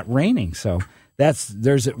it's not raining. So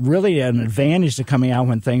there's really an advantage to coming out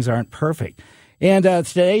when things aren't perfect. And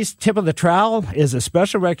today's tip of the trowel is a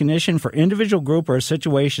special recognition for individual group or a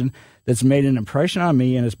situation that's made an impression on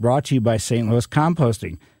me, and it's brought to you by St. Louis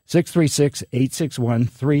Composting,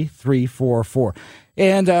 636-861-3344.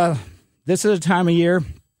 And this is a time of year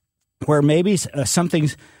where maybe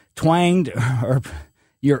something's twanged or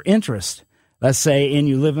your interest, let's say, and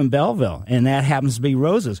you live in Belleville, and that happens to be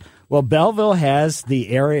roses. Well, Belleville has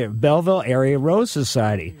the Belleville Area Rose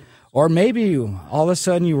Society. Or maybe all of a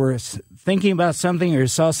sudden you were thinking about something or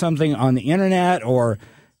saw something on the internet or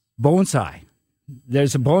bonsai.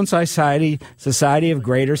 There's a Bonsai Society of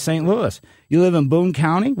Greater St. Louis. You live in Boone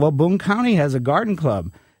County? Well, Boone County has a garden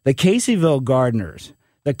club. The Caseyville Gardeners,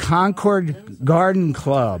 the Concord Garden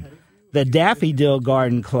Club, the Daffodil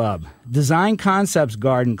Garden Club, Design Concepts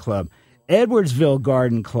Garden Club, Edwardsville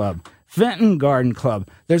Garden Club, Fenton Garden Club.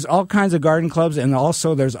 There's all kinds of garden clubs, and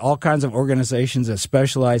also there's all kinds of organizations that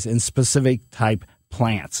specialize in specific type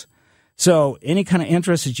plants. So any kind of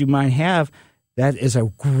interest that you might have, that is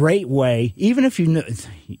a great way, even if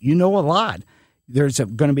you know a lot, there's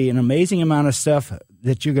going to be an amazing amount of stuff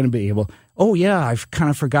that you're going to be able, oh, yeah, I kind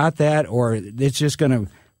of forgot that, or it's just going to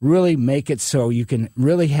really make it so you can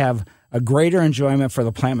really have a greater enjoyment for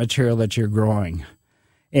the plant material that you're growing.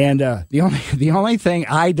 And the only thing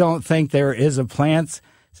I don't think there is a plant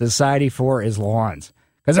society for is lawns,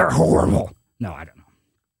 because they're horrible. No, I don't know.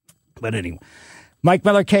 But anyway, Mike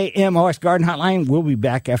Miller, KMOX Garden Hotline. We'll be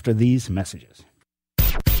back after these messages.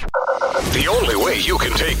 The only way you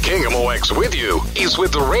can take KMOX with you is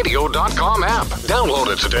with the radio.com app.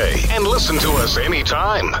 Download it today and listen to us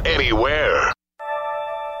anytime, anywhere.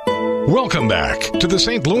 Welcome back to the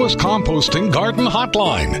St. Louis Composting Garden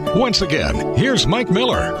Hotline. Once again, here's Mike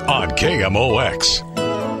Miller on KMOX.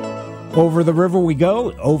 Over the river we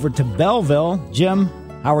go, over to Belleville. Jim,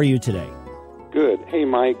 how are you today? Good. Hey,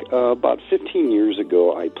 Mike. About 15 years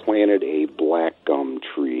ago, I planted a black gum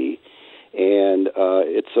tree, and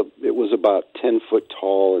it was about 10 foot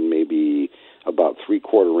tall and maybe about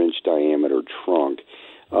 3/4 inch diameter trunk.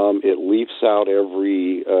 It leaves out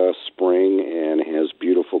every spring and has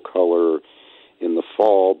beautiful color in the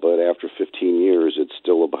fall, but after 15 years, it's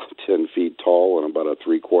still about 10 feet tall and about a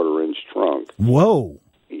 3/4 inch trunk. Whoa.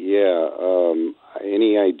 Yeah.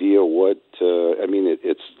 Any idea what? I mean,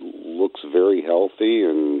 it looks very healthy,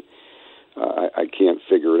 and I can't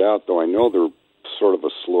figure it out. Though I know they're sort of a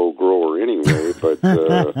slow grower anyway, but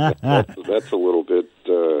that's a little bit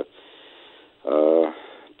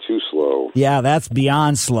too slow. Yeah, that's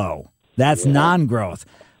beyond slow. That's non-growth.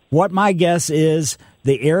 What my guess is,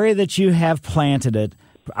 the area that you have planted it,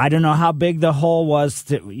 I don't know how big the hole was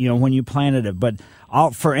when you planted it, but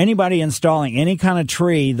for anybody installing any kind of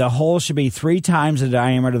tree, the hole should be 3 times the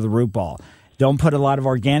diameter of the root ball. Don't put a lot of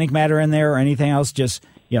organic matter in there or anything else, just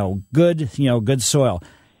good soil.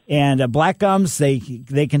 And black gums, they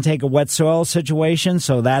can take a wet soil situation,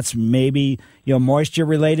 so that's maybe moisture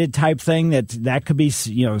related type thing that could be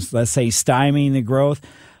let's say stymieing the growth.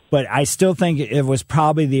 But I still think it was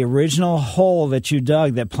probably the original hole that you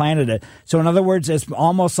dug that planted it. So in other words, it's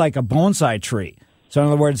almost like a bonsai tree. So in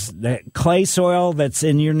other words, the clay soil that's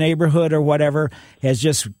in your neighborhood or whatever has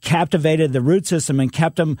just captivated the root system and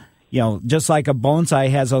kept them, just like a bonsai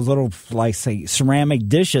has those little, like, say, ceramic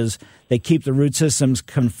dishes that keep the root systems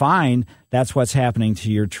confined. That's what's happening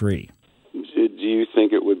to your tree. Do you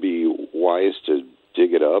think it would be wise to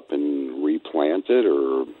dig it up and replant it,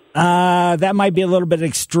 or? That might be a little bit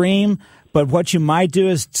extreme, But what you might do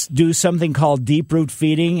is do something called deep root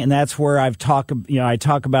feeding, and that's where I talk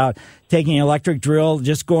about taking an electric drill,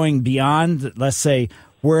 just going beyond, let's say,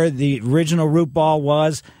 where the original root ball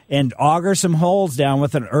was, and auger some holes down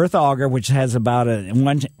with an earth auger, which has about a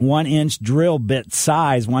 1 inch drill bit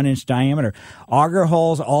size, 1 inch diameter. Auger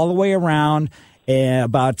holes all the way around,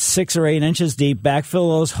 about 6 or 8 inches deep.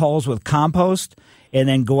 Backfill those holes with compost, and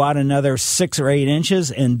then go out another 6 or 8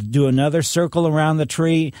 inches and do another circle around the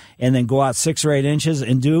tree, and then go out 6 or 8 inches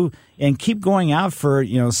and keep going out for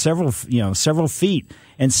several feet,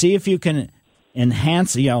 and see if you can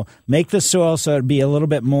enhance, make the soil so it'd be a little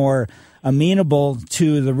bit more amenable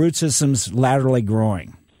to the root systems laterally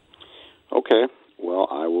growing. Okay. Well,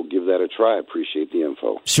 I will give that a try. I appreciate the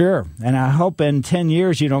info. Sure. And I hope in 10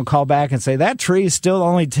 years you don't call back and say, that tree is still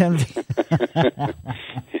only 10 feet.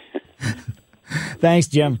 Thanks,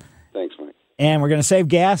 Jim. Thanks, Mike. And we're going to save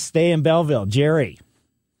gas. Stay in Belleville. Jerry.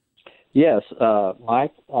 Yes,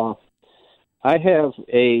 Mike. I have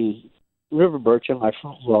a river birch in my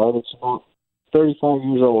front yard. It's about 35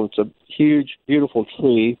 years old. It's a huge, beautiful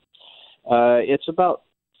tree. It's about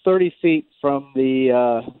 30 feet from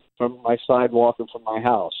my sidewalk and from my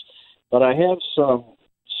house. But I have some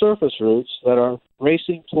surface roots that are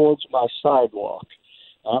racing towards my sidewalk.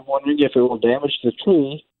 I'm wondering if it will damage the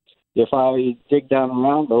tree if I dig down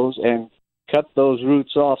around those and cut those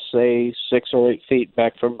roots off, say, 6 or 8 feet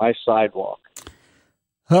back from my sidewalk.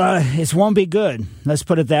 It won't be good. Let's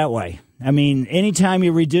put it that way. I mean, anytime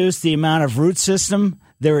you reduce the amount of root system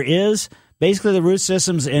there is, basically the root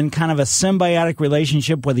system's in kind of a symbiotic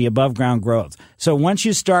relationship with the above ground growth. So once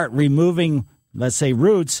you start removing, let's say,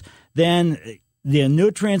 roots, then the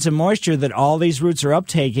nutrients and moisture that all these roots are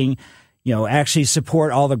uptaking, actually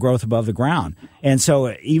support all the growth above the ground. And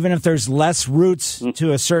so even if there's less roots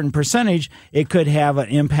to a certain percentage, it could have an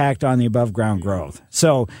impact on the above ground growth.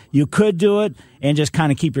 So you could do it and just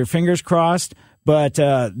kind of keep your fingers crossed. But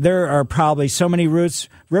there are probably so many roots.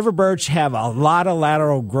 River birch have a lot of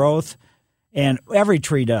lateral growth, and every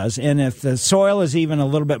tree does. And if the soil is even a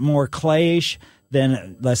little bit more clayish,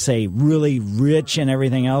 then let's say really rich and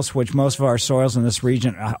everything else, which most of our soils in this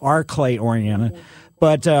region are clay oriented.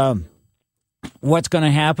 But what's going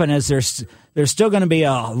to happen is there's still going to be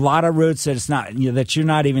a lot of roots that that you're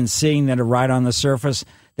not even seeing that are right on the surface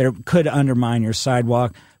that could undermine your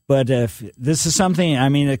sidewalk. But if this is something,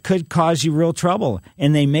 it could cause you real trouble,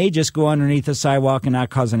 and they may just go underneath the sidewalk and not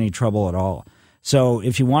cause any trouble at all. So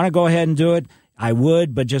if you want to go ahead and do it, I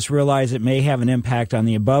would, but just realize it may have an impact on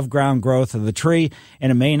the above ground growth of the tree,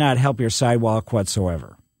 and it may not help your sidewalk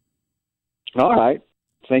whatsoever. All right.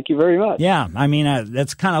 Thank you very much. Yeah,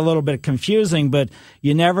 that's kind of a little bit confusing, but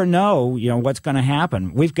you never know, what's going to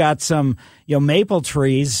happen. We've got some, maple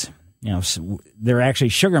trees. They're actually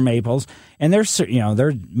sugar maples, and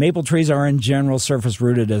their maple trees are in general surface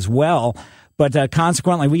rooted as well. But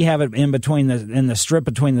consequently, we have it in the strip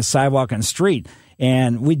between the sidewalk and street,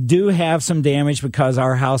 and we do have some damage because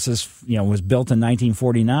our house was built in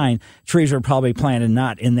 1949. Trees were probably planted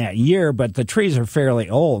not in that year, but the trees are fairly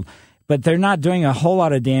old. But they're not doing a whole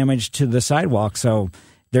lot of damage to the sidewalk, so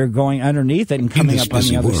they're going underneath it and coming up on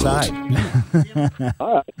the other side.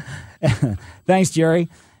 All right. Thanks, Jerry.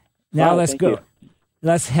 Now let's go. You.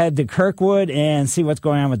 Let's head to Kirkwood and see what's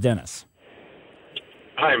going on with Dennis.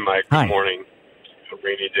 Hi, Mike. Hi. Good morning. A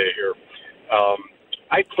rainy day here.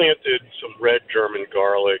 I planted some red German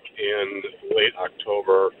garlic in late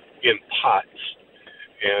October in pots,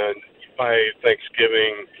 and by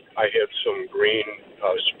Thanksgiving I had some green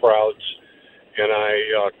sprouts, and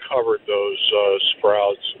I covered those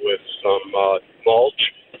sprouts with some mulch,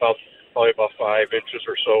 probably about 5 inches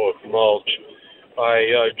or so of mulch. By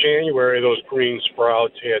January, those green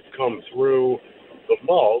sprouts had come through the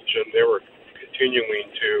mulch, and they were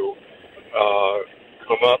continuing to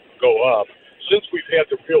go up. Since we've had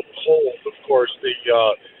the real cold, of course,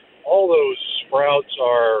 all those sprouts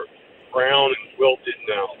are brown and wilted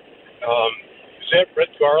now. Is that red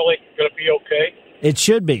garlic going to be okay? It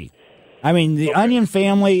should be. The onion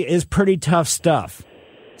family is pretty tough stuff.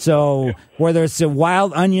 So whether it's the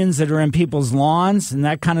wild onions that are in people's lawns and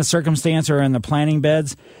that kind of circumstance, or in the planting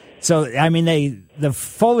beds, so the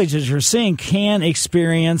foliage that you're seeing can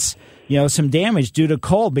experience some damage due to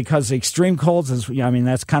cold, because extreme colds is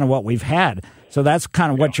that's kind of what we've had. So that's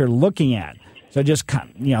kind of what you're looking at. So just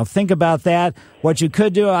think about that. What you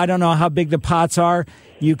could do, I don't know how big the pots are.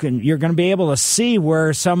 You're going to be able to see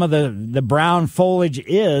where some of the brown foliage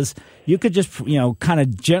is. You could just, kind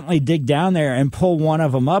of gently dig down there and pull one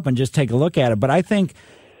of them up and just take a look at it. But I think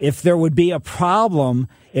if there would be a problem,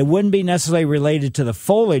 it wouldn't be necessarily related to the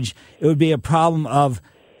foliage. It would be a problem of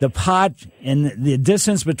the pot and the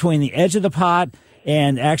distance between the edge of the pot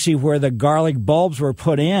and actually where the garlic bulbs were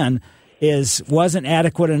put in wasn't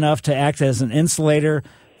adequate enough to act as an insulator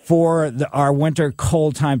for our winter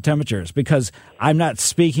cold time temperatures. Because I'm not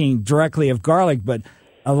speaking directly of garlic, but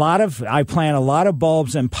I plant a lot of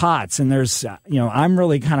bulbs in pots, and I'm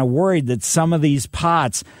really kind of worried that some of these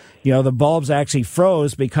pots, the bulbs actually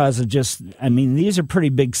froze because of these are pretty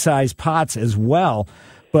big size pots as well.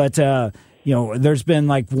 But, there's been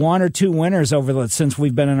like 1 or 2 winters since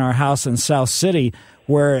we've been in our house in South City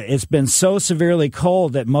where it's been so severely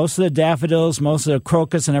cold that most of the daffodils, most of the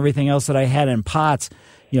crocus and everything else that I had in pots,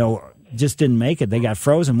 just didn't make it. They got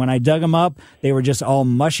frozen. When I dug them up, they were just all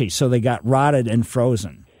mushy, so they got rotted and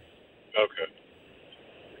frozen. Okay.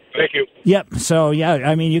 Thank you. Yep. So,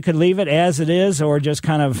 you could leave it as it is or just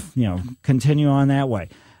kind of, continue on that way.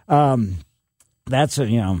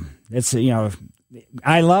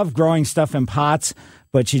 I love growing stuff in pots,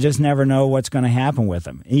 but you just never know what's going to happen with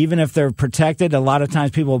them. Even if they're protected, a lot of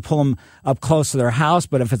times people will pull them up close to their house,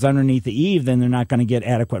 but if it's underneath the eave, then they're not going to get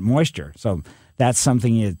adequate moisture. So that's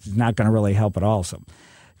something that's not going to really help at all. So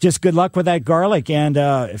just good luck with that garlic. And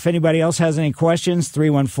if anybody else has any questions,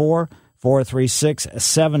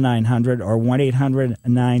 314-436-7900 or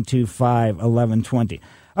 1-800-925-1120.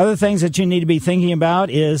 Other things that you need to be thinking about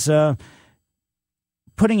is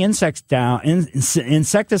putting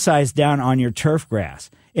insecticides down on your turf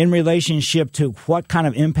grass in relationship to what kind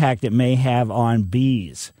of impact it may have on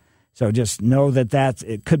bees. So just know that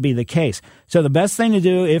it could be the case. So the best thing to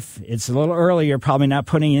do, if it's a little early, you're probably not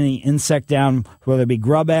putting any insect down, whether it be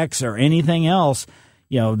Grub-X or anything else,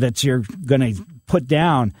 that you're going to put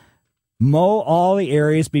down. Mow all the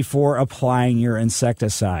areas before applying your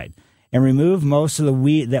insecticide and remove most of the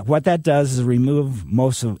weed. What that does is remove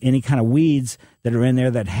most of any kind of weeds that are in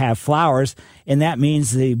there that have flowers, and that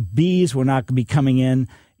means the bees will not be coming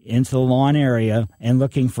into the lawn area and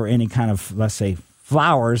looking for any kind of, let's say,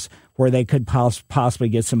 flowers where they could possibly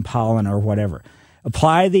get some pollen or whatever.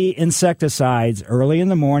 Apply the insecticides early in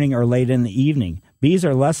the morning or late in the evening. Bees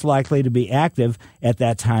are less likely to be active at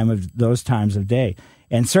those times of day.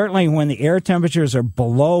 And certainly when the air temperatures are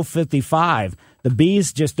below 55, the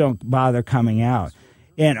bees just don't bother coming out.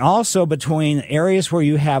 And also between areas where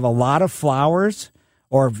you have a lot of flowers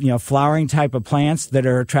or, flowering type of plants that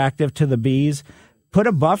are attractive to the bees, put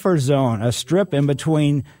a buffer zone, a strip in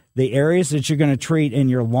between the areas that you're going to treat in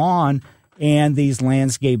your lawn and these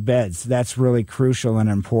landscape beds. That's really crucial and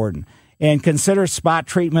important. And consider spot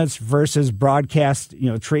treatments versus broadcast,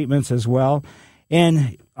 treatments as well.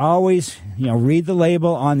 And always, read the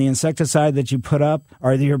label on the insecticide that you put up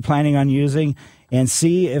or that you're planning on using and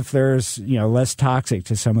see if there's, less toxic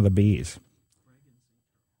to some of the bees.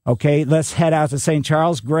 Okay, let's head out to St.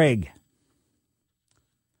 Charles. Greg.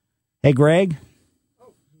 Hey, Greg.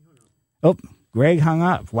 Oh, Greg hung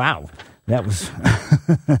up. Wow. That was...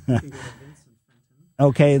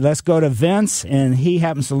 Okay, let's go to Vince, and he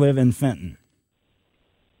happens to live in Fenton.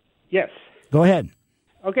 Yes. Go ahead.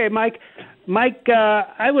 Okay, Mike.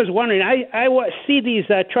 I was wondering, I see these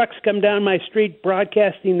trucks come down my street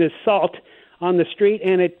broadcasting the salt on the street,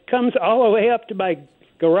 and it comes all the way up to my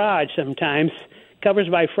garage sometimes, covers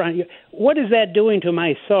my front. What is that doing to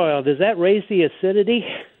my soil? Does that raise the acidity?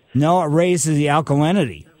 No, it raises the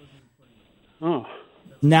alkalinity. Oh.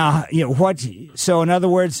 Now, so in other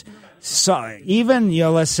words, even,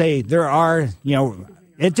 let's say there are,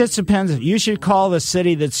 it just depends. You should call the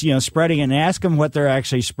city that's, spreading and ask them what they're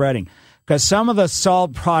actually spreading. Because some of the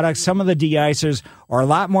salt products, some of the de-icers are a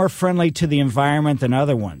lot more friendly to the environment than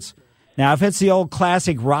other ones. Now, if it's the old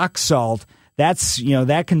classic rock salt, that's,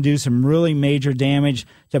 that can do some really major damage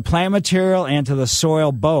to plant material and to the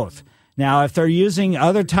soil both. Now, if they're using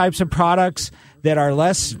other types of products that are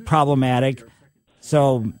less problematic,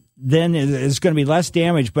 so then it's going to be less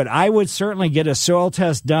damage. But I would certainly get a soil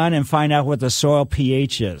test done and find out what the soil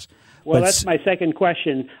pH is. Well, that's my second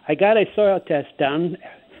question. I got a soil test done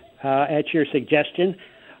at your suggestion.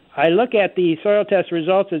 I look at the soil test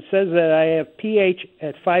results. It says that I have pH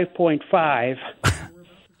at 5.5.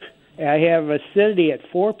 I have acidity at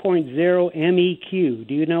 4.0 MEQ.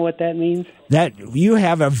 Do you know what that means? That you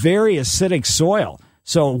have a very acidic soil.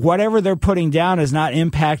 So whatever they're putting down is not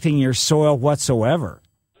impacting your soil whatsoever.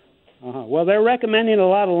 Well, they're recommending a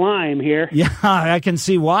lot of lime here. Yeah, I can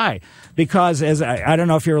see why. Because as I don't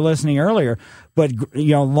know if you were listening earlier, but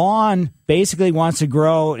lawn basically wants to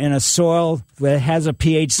grow in a soil that has a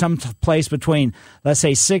pH someplace between, let's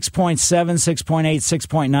say, 6.7, 6.8,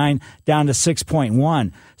 6.9 down to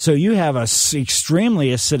 6.1. So you have a extremely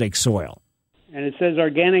acidic soil. And it says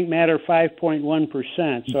organic matter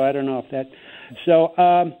 5.1%. So I don't know if that. So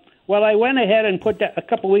Well, I went ahead and a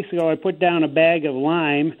couple of weeks ago, I put down a bag of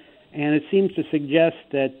lime, and it seems to suggest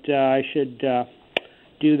that I should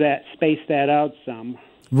space that out some.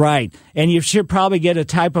 Right. And you should probably get a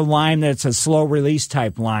type of lime that's a slow-release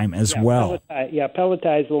type lime as well.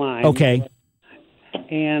 Pelletized lime. Okay.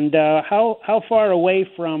 And how far away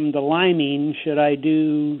from the liming should I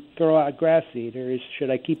throw out grass seed, or should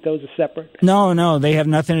I keep those separate? No, they have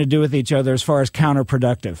nothing to do with each other as far as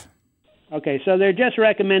counterproductive. Okay, so they're just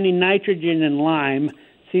recommending nitrogen and lime.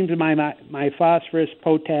 Seems my phosphorus,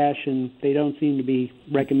 potash, and they don't seem to be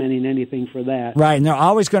recommending anything for that. Right, and they're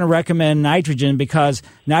always going to recommend nitrogen because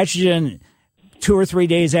nitrogen, 2 or 3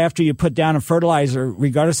 days after you put down a fertilizer,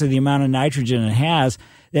 regardless of the amount of nitrogen it has,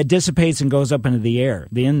 that dissipates and goes up into the air.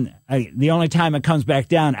 The only time it comes back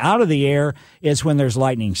down out of the air is when there's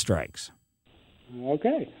lightning strikes.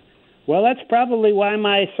 Okay. Well, that's probably why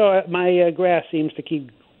my grass seems to keep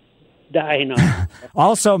dying off.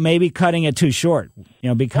 Also, maybe cutting it too short.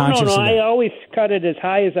 Be conscious of that. I always cut it as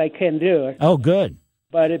high as I can do. Oh, good.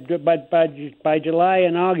 But by July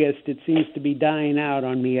and August, it seems to be dying out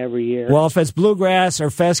on me every year. Well, if it's bluegrass or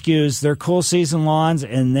fescues, they're cool season lawns,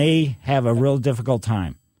 and they have a real difficult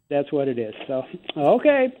time. That's what it is. So,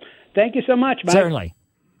 okay. Thank you so much, Mike. Certainly.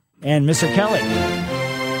 And Mr. Kelly.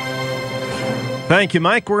 Thank you,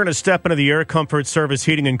 Mike. We're going to step into the Air Comfort Service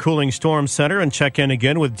Heating and Cooling Storm Center and check in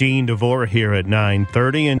again with Dean DeVore here at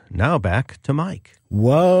 9:30. And now back to Mike.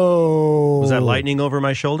 Whoa. Was that lightning over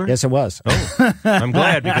my shoulder? Yes, it was. Oh, I'm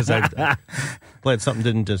glad because I'm glad something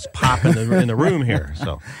didn't just pop in the room here.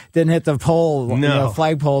 So didn't hit the pole, no.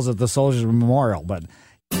 flagpoles at the Soldiers Memorial, but...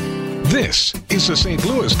 This is the St.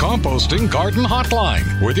 Louis Composting Garden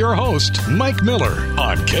Hotline with your host, Mike Miller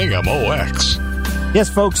on KMOX. Yes,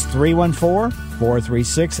 folks,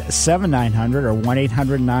 314-436-7900 or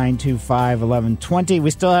 1-800-925-1120.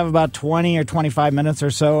 We still have about 20 or 25 minutes or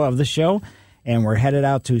so of the show, and we're headed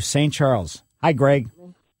out to St. Charles. Hi, Greg.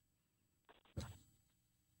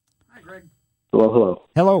 Hi, Greg. Hello.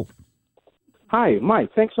 Hello. Hi,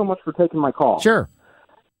 Mike. Thanks so much for taking my call. Sure.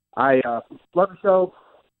 I love the show.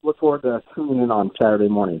 Look forward to tuning in on Saturday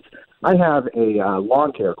mornings. I have a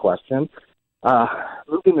lawn care question.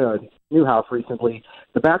 Moved into a new house recently.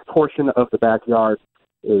 The back portion of the backyard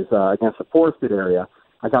is against a forested area.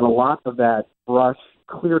 I got a lot of that brush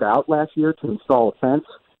cleared out last year to install a fence.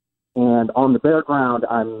 And on the bare ground,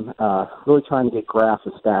 I'm really trying to get grass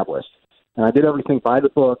established. And I did everything by the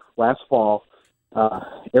book last fall,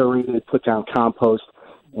 aerated, put down compost,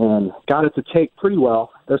 and got it to take pretty well.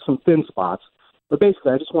 There's some thin spots. But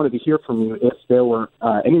basically, I just wanted to hear from you if there were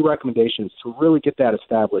any recommendations to really get that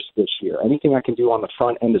established this year. Anything I can do on the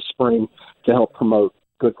front end of spring to help promote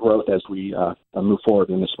good growth as we move forward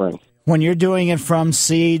in the spring. When you're doing it from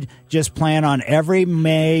seed, just plan on every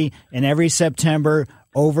May and every September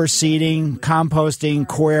overseeding, composting,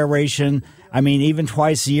 core aeration. I mean, even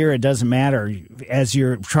twice a year, it doesn't matter as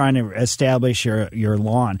you're trying to establish your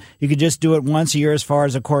lawn. You could just do it once a year as far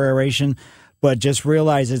as a core aeration, but just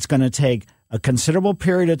realize it's going to take a considerable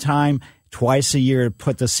period of time, twice a year, to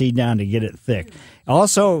put the seed down to get it thick.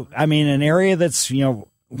 Also, I mean, an area that's,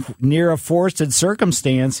 near a forested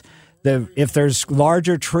circumstance, if there's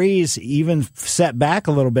larger trees, even set back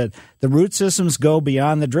a little bit, the root systems go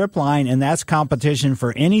beyond the drip line, and that's competition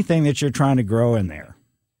for anything that you're trying to grow in there.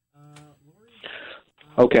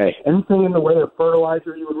 Okay. Anything in the way of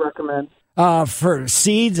fertilizer you would recommend? For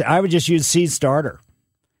seeds, I would just use Seed Starter.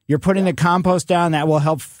 You're putting the compost down, that will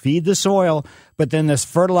help feed the soil, but then this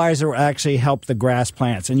fertilizer will actually help the grass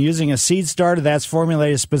plants. And using a Seed Starter, that's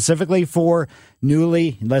formulated specifically for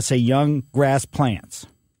newly, let's say, young grass plants.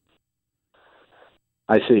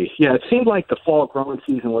 I see. Yeah, it seemed like the fall growing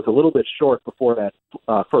season was a little bit short before that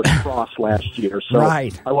first frost last year. So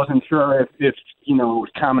right. I wasn't sure if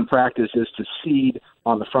common practice is to seed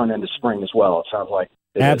on the front end of spring as well. It sounds like.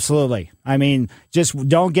 Absolutely. I mean, just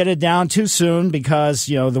don't get it down too soon because,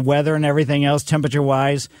 the weather and everything else,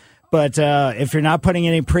 temperature-wise. But if you're not putting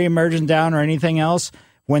any pre-emergent down or anything else,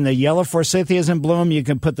 when the yellow forsythia is in bloom, you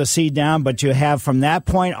can put the seed down. But you have from that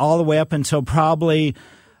point all the way up until probably,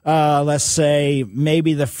 let's say,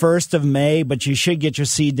 maybe the 1st of May. But you should get your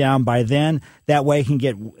seed down by then. That way it can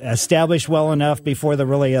get established well enough before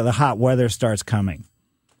the hot weather starts coming.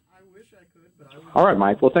 All right,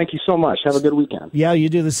 Mike. Well, thank you so much. Have a good weekend. Yeah, you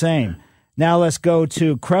do the same. Now let's go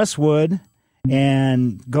to Crestwood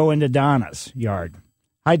and go into Donna's yard.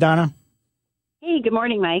 Hi, Donna. Hey, good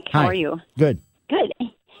morning, Mike. How are you? Good. Good.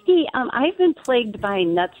 Hey, I've been plagued by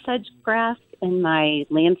nutsedge grass in my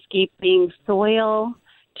landscaping soil.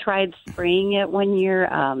 Tried spraying it one year.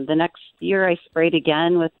 The next year I sprayed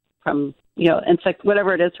again from insect,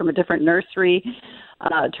 whatever it is from a different nursery.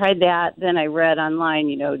 Tried that. Then I read online,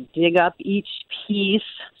 dig up each piece.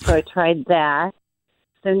 So I tried that.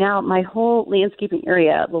 So now my whole landscaping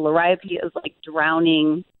area, the liriope, is like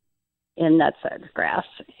drowning in nutsedge grass.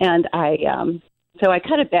 And so I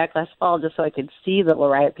cut it back last fall just so I could see the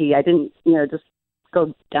liriope. I didn't, just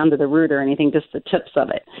go down to the root or anything, just the tips of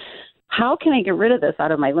it. How can I get rid of this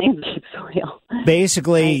out of my landscape soil?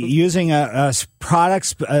 Basically, using a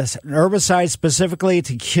product, an herbicide specifically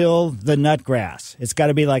to kill the nutgrass. It's got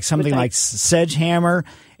to be like something like Sedgehammer.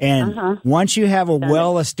 And once you have a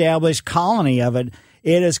well-established colony of it,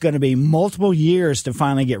 it is going to be multiple years to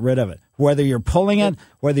finally get rid of it. Whether you're pulling it,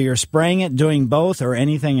 whether you're spraying it, doing both, or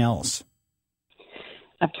anything else.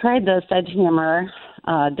 I've tried the Sedgehammer.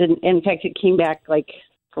 In fact, it came back like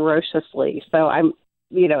ferociously. So I'm.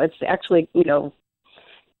 It's actually,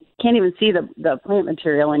 can't even see the plant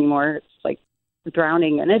material anymore. It's like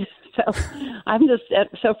drowning in it. So I'm just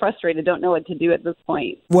so frustrated. Don't know what to do at this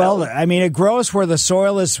point. Well, it grows where the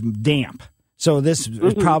soil is damp. So this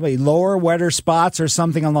is probably lower, wetter spots or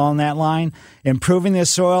something along that line. Improving the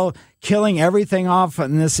soil, killing everything off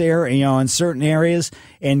in this area, in certain areas,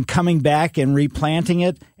 and coming back and replanting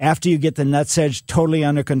it after you get the nutsedge totally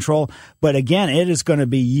under control. But again, it is going to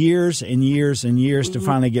be years and years and years to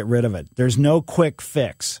finally get rid of it. There's no quick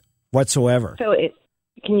fix whatsoever. So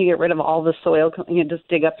can you get rid of all the soil? Just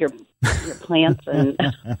dig up your plants and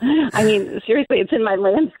seriously, it's in my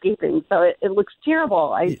landscaping, so it looks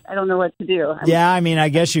terrible. I don't know what to do. I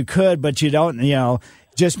guess you could, but you don't.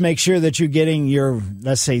 Just make sure that you're getting your,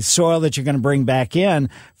 let's say, soil that you're going to bring back in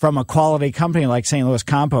from a quality company like St. Louis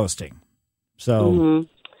Composting. So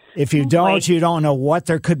if you don't, you don't know what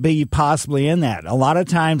there could be possibly in that. A lot of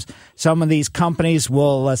times, some of these companies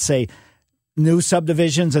will, let's say, new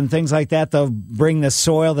subdivisions and things like that, they'll bring the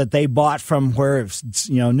soil that they bought from where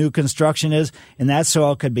new construction is, and that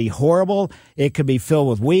soil could be horrible. It could be filled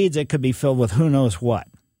with weeds. It could be filled with who knows what.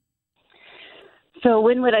 So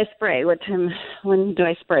when would I spray? When do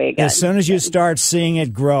I spray again? As soon as you start seeing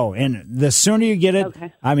it grow. And the sooner you get it,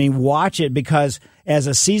 watch it, because as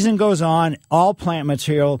the season goes on, all plant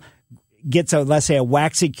material gets let's say a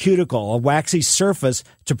waxy cuticle, a waxy surface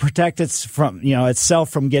to protect itself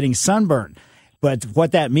from getting sunburned. But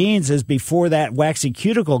what that means is before that waxy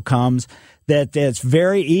cuticle comes, that it's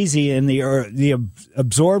very easy, and the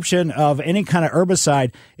absorption of any kind of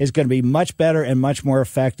herbicide is going to be much better and much more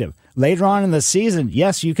effective. Later on in the season,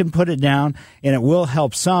 yes, you can put it down and it will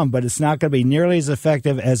help some, but it's not going to be nearly as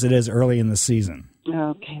effective as it is early in the season.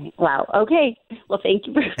 Okay. Wow. Okay. Well, thank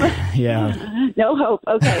you very much. Yeah. No hope.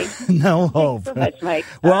 Okay. No hope. Thanks so much, Mike.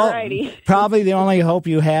 Well, alrighty. Probably the only hope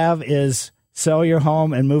you have is sell your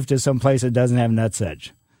home and move to some place that doesn't have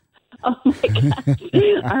nutsedge. Oh, my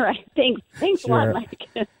gosh. All right. Thanks a lot, Mike.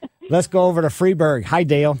 Let's go over to Freeburg. Hi,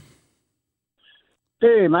 Dale.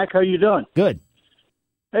 Hey, Mike. How you doing? Good.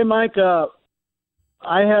 Hey, Mike.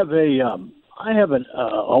 I have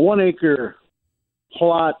a 1 acre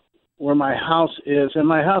plot where my house is, and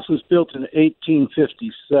my house was built in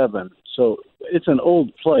 1857, so it's an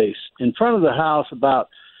old place. In front of the house, about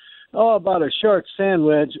a short sand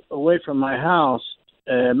wedge away from my house,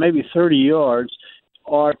 maybe 30 yards,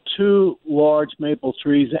 are two large maple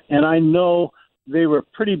trees, and I know they were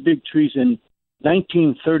pretty big trees in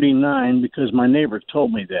 1939 because my neighbor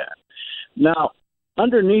told me that. Now,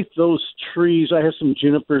 underneath those trees, I have some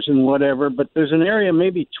junipers and whatever, but there's an area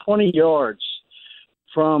maybe 20 yards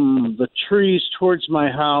from the trees towards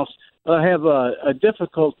my house. I have a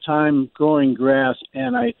difficult time growing grass,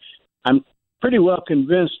 and I'm pretty well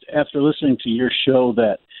convinced after listening to your show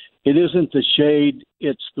that it isn't the shade,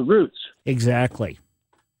 it's the roots. Exactly.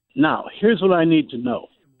 Now, here's what I need to know.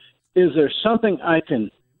 Is there something I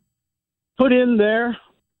can put in there,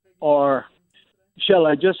 or shall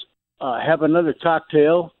I just have another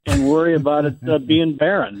cocktail and worry about it being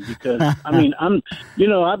barren? Because I'm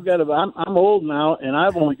old now, and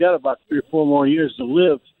I've only got about 3 or 4 more years to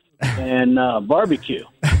live and barbecue.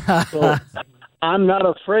 So I'm not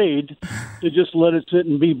afraid to just let it sit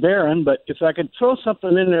and be barren. But if I could throw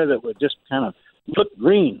something in there that would just kind of look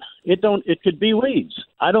green, it could be weeds.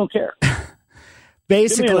 I don't care.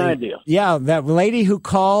 Basically, give me an idea. Yeah, that lady who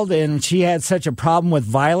called and she had such a problem with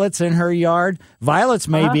violets in her yard. Violets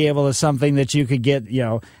may be able to something that you could get.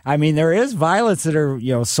 There is violets that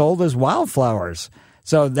are sold as wildflowers.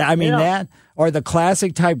 So that, or the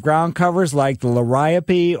classic type ground covers like the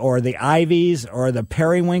liriope or the ivies or the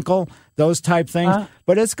periwinkle. those type things.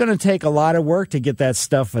 But it's going to take a lot of work to get that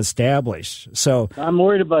stuff established. So I'm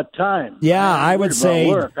worried about time. Yeah, I would say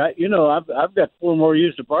work. I've got 4 more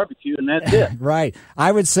years to barbecue, and that's it. Right.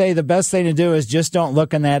 I would say the best thing to do is just don't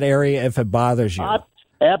look in that area if it bothers you.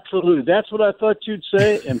 Absolutely. That's what I thought you'd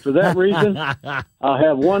say, and for that reason, I'll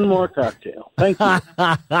have one more cocktail. Thank you.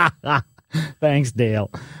 Thanks,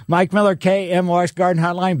 Dale. Mike Miller, KMOX Garden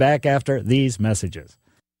Hotline, back after these messages.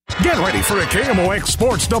 Get ready for a KMOX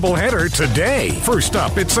sports doubleheader today. First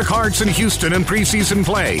up, it's the Cards in Houston in preseason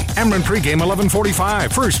play. Emron pregame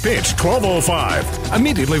 11:45. First pitch 12:05.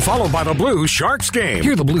 Immediately followed by the Blue Sharks game.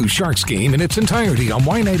 Hear the Blue Sharks game in its entirety on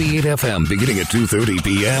Y98 FM beginning at 2:30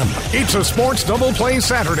 p.m. It's a sports double play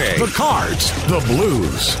Saturday. The Cards, the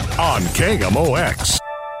Blues on KMOX.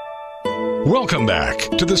 Welcome back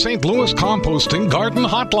to the St. Louis Composting Garden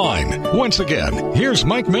Hotline. Once again, here's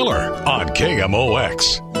Mike Miller on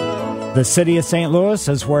KMOX. The city of St. Louis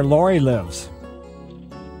is where Lori lives.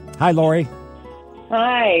 Hi, Lori.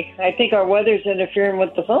 Hi. I think our weather's interfering with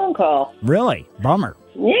the phone call. Really? Bummer.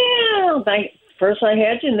 Yeah. First I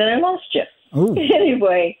had you, and then I lost you. Ooh.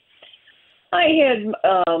 Anyway, I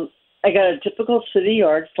got a typical city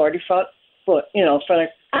yard, 40 foot,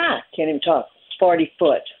 can't even talk, 40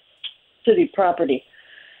 foot. City property.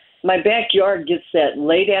 My backyard gets that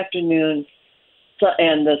late afternoon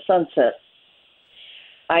and the sunset.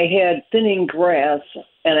 I had thinning grass,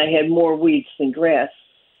 and I had more weeds than grass.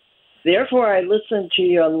 Therefore, I listened to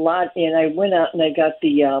you a lot, and I went out and I got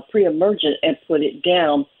the pre-emergent and put it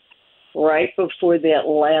down right before that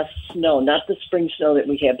last snow, not the spring snow that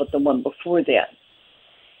we had, but the one before that.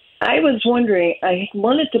 I was wondering, I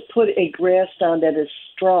wanted to put a grass down that is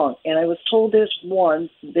strong, and I was told there's one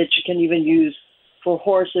that you can even use for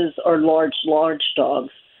horses or large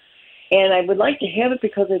dogs. And I would like to have it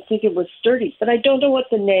because I think it was sturdy, but I don't know what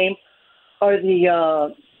the name or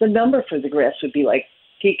the number for the grass would be, like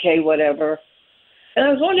TK whatever. And I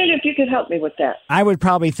was wondering if you could help me with that. I would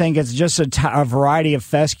probably think it's just a variety of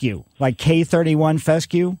fescue, like K31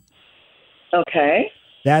 fescue. Okay.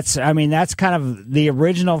 That's kind of the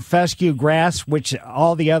original fescue grass, which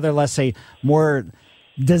all the other, let's say, more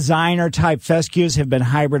designer-type fescues have been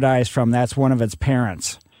hybridized from. That's one of its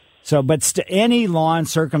parents. So, but any lawn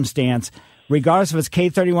circumstance, regardless if it's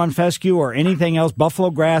K31 fescue or anything else,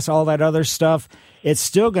 buffalo grass, all that other stuff, it's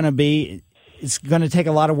going to take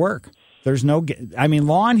a lot of work.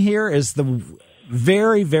 Lawn here is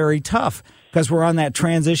very, very tough because we're on that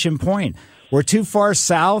transition point. We're too far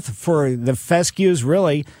south for the fescues,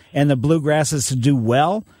 really, and the bluegrasses to do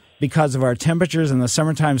well because of our temperatures in the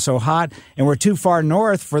summertime so hot, and we're too far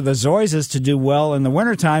north for the zoysias to do well in the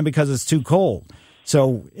wintertime because it's too cold.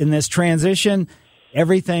 So in this transition,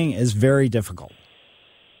 everything is very difficult.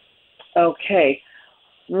 Okay.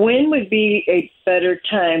 When would be a better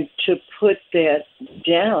time to put that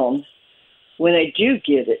down when I do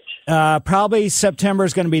get it? Probably September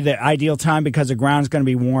is going to be the ideal time because the ground's going to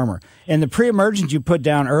be warmer. And the pre-emergent you put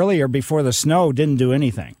down earlier before the snow didn't do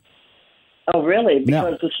anything. Oh, really?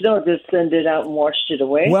 Because the snow just thinned it out and washed it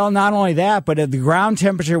away? Well, not only that, but the ground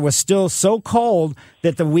temperature was still so cold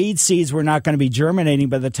that the weed seeds were not going to be germinating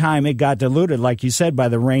by the time it got diluted, like you said, by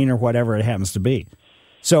the rain or whatever it happens to be.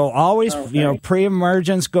 So always,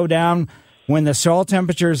 pre-emergents go down when the soil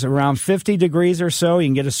temperature is around 50 degrees or so. You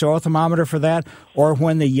can get a soil thermometer for that, or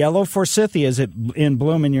when the yellow forsythia is in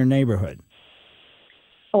bloom in your neighborhood.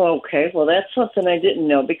 Oh, okay. Well, that's something I didn't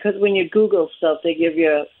know, because when you Google stuff, they give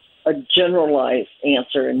you a generalized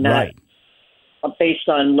answer and not based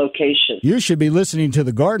on location. You should be listening to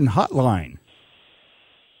the Garden Hotline.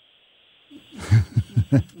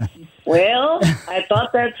 Well, I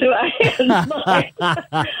thought that's who I had in mind.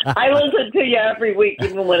 I listen to you every week,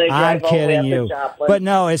 even when I drive all the way up to Joplin. But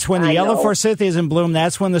no, it's when the yellow forsythia is in bloom.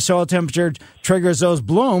 That's when the soil temperature triggers those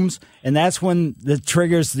blooms, and that's when it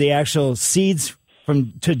triggers the actual seeds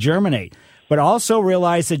to germinate. But also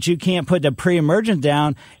realize that you can't put the pre-emergent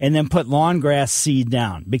down and then put lawn grass seed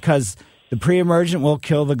down, because the pre-emergent will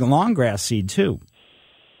kill the lawn grass seed too.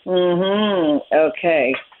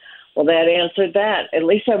 Okay. Well, that answered that. At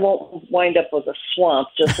least I won't wind up with a swamp,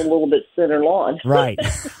 just a little bit thinner lawn. Right.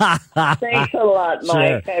 Thanks a lot,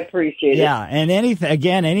 Mike. Sure. I appreciate it. Yeah, and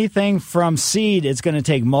anything from seed, it's going to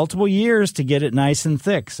take multiple years to get it nice and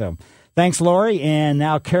thick. So thanks, Lori. And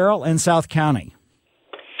now Carol in South County.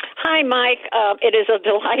 Hi, Mike. It is a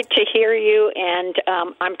delight to hear you, and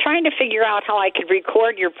I'm trying to figure out how I could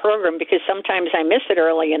record your program because sometimes I miss it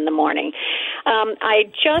early in the morning. I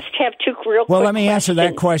just have two real quick Well, let me questions. answer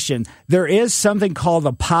that question. There is something called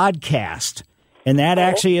a podcast, and that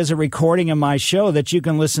actually is a recording of my show that you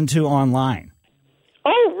can listen to online.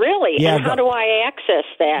 Oh, really? Yeah, and how do I access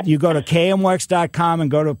that? You go to KMOX.com and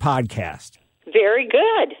go to podcast. Very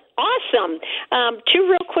good. Awesome. Two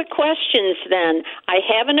real quick questions then. I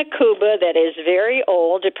have an Akuba that is very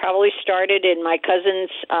old. It probably started in my cousin's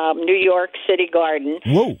New York City garden.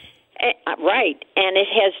 Whoa. Right. And it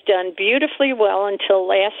has done beautifully well until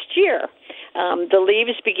last year. The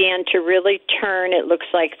leaves began to really turn. It looks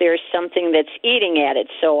like there's something that's eating at it.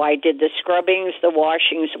 So I did the scrubbings, the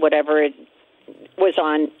washings, whatever it was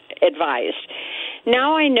on advised.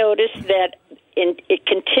 Now I notice that it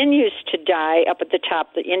continues to die up at the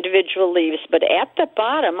top, the individual leaves, but at the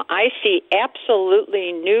bottom I see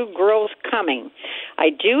absolutely new growth coming. I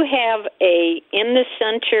do have in the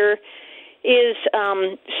center is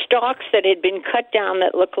stalks that had been cut down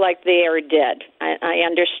that look like they are dead. I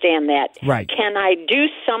understand that. Right. Can I do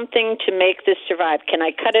something to make this survive? Can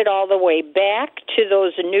I cut it all the way back to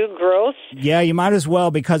those new growths? Yeah, you might as well,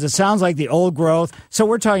 because it sounds like the old growth. So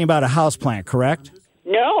we're talking about a houseplant, correct?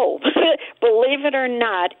 No. Believe it or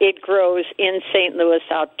not, it grows in St. Louis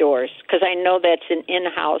outdoors, because I know that's an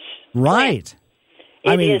in-house Right.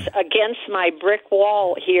 plant. It is against my brick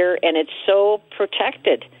wall here, and it's so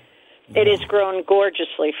protected. It has grown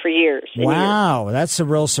gorgeously for years. Wow, that's a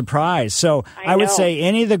real surprise. So I would say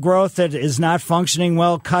any of the growth that is not functioning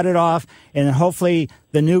well, cut it off, and then hopefully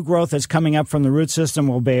the new growth that's coming up from the root system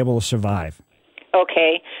will be able to survive.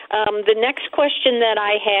 Okay. The next question that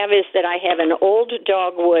I have is that I have an old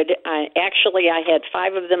dogwood. Actually, I had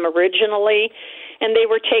 5 of them originally, and they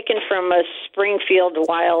were taken from a Springfield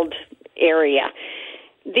wild area.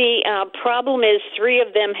 The problem is 3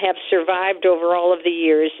 of them have survived over all of the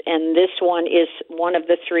years, and this one of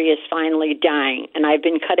the 3 is finally dying, and I've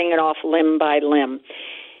been cutting it off limb by limb.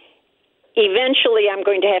 Eventually, I'm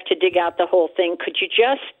going to have to dig out the whole thing. Could you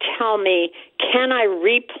just tell me, can I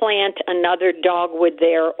replant another dogwood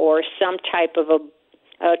there or some type of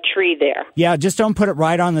a tree there? Yeah, just don't put it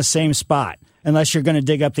right on the same spot unless you're going to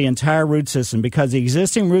dig up the entire root system, because the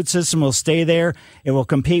existing root system will stay there. It will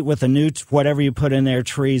compete with the new, whatever you put in there,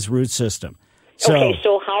 tree's root system. So, okay,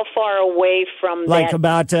 so how far away from like that?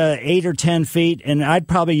 about 8 or 10 feet, and I'd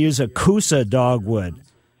probably use a Kousa dogwood.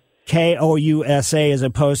 Kousa, as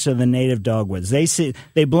opposed to the native dogwoods.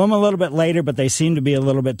 They bloom a little bit later, but they seem to be a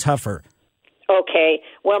little bit tougher. Okay.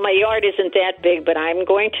 Well, my yard isn't that big, but I'm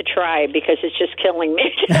going to try because it's just killing me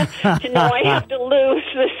to know I have to lose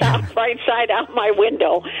the right side out my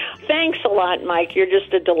window. Thanks a lot, Mike. You're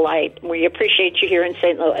just a delight. We appreciate you here in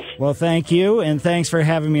St. Louis. Well, thank you, and thanks for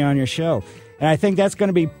having me on your show. And I think that's going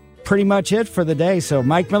to be pretty much it for the day. So,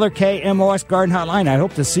 Mike Miller, KMOX Garden Hotline. I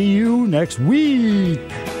hope to see you next week.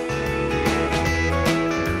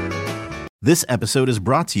 This episode is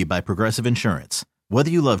brought to you by Progressive Insurance. Whether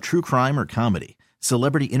you love true crime or comedy,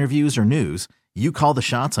 celebrity interviews or news, you call the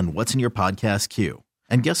shots on what's in your podcast queue.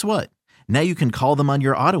 And guess what? Now you can call them on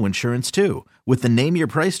your auto insurance too with the Name Your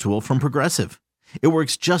Price tool from Progressive. It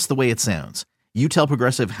works just the way it sounds. You tell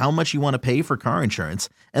Progressive how much you want to pay for car insurance,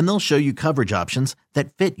 and they'll show you coverage options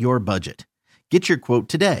that fit your budget. Get your quote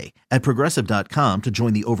today at Progressive.com to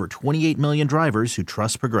join the over 28 million drivers who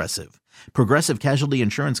trust Progressive. Progressive Casualty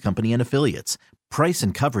Insurance Company and Affiliates. Price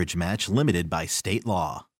and coverage match limited by state law.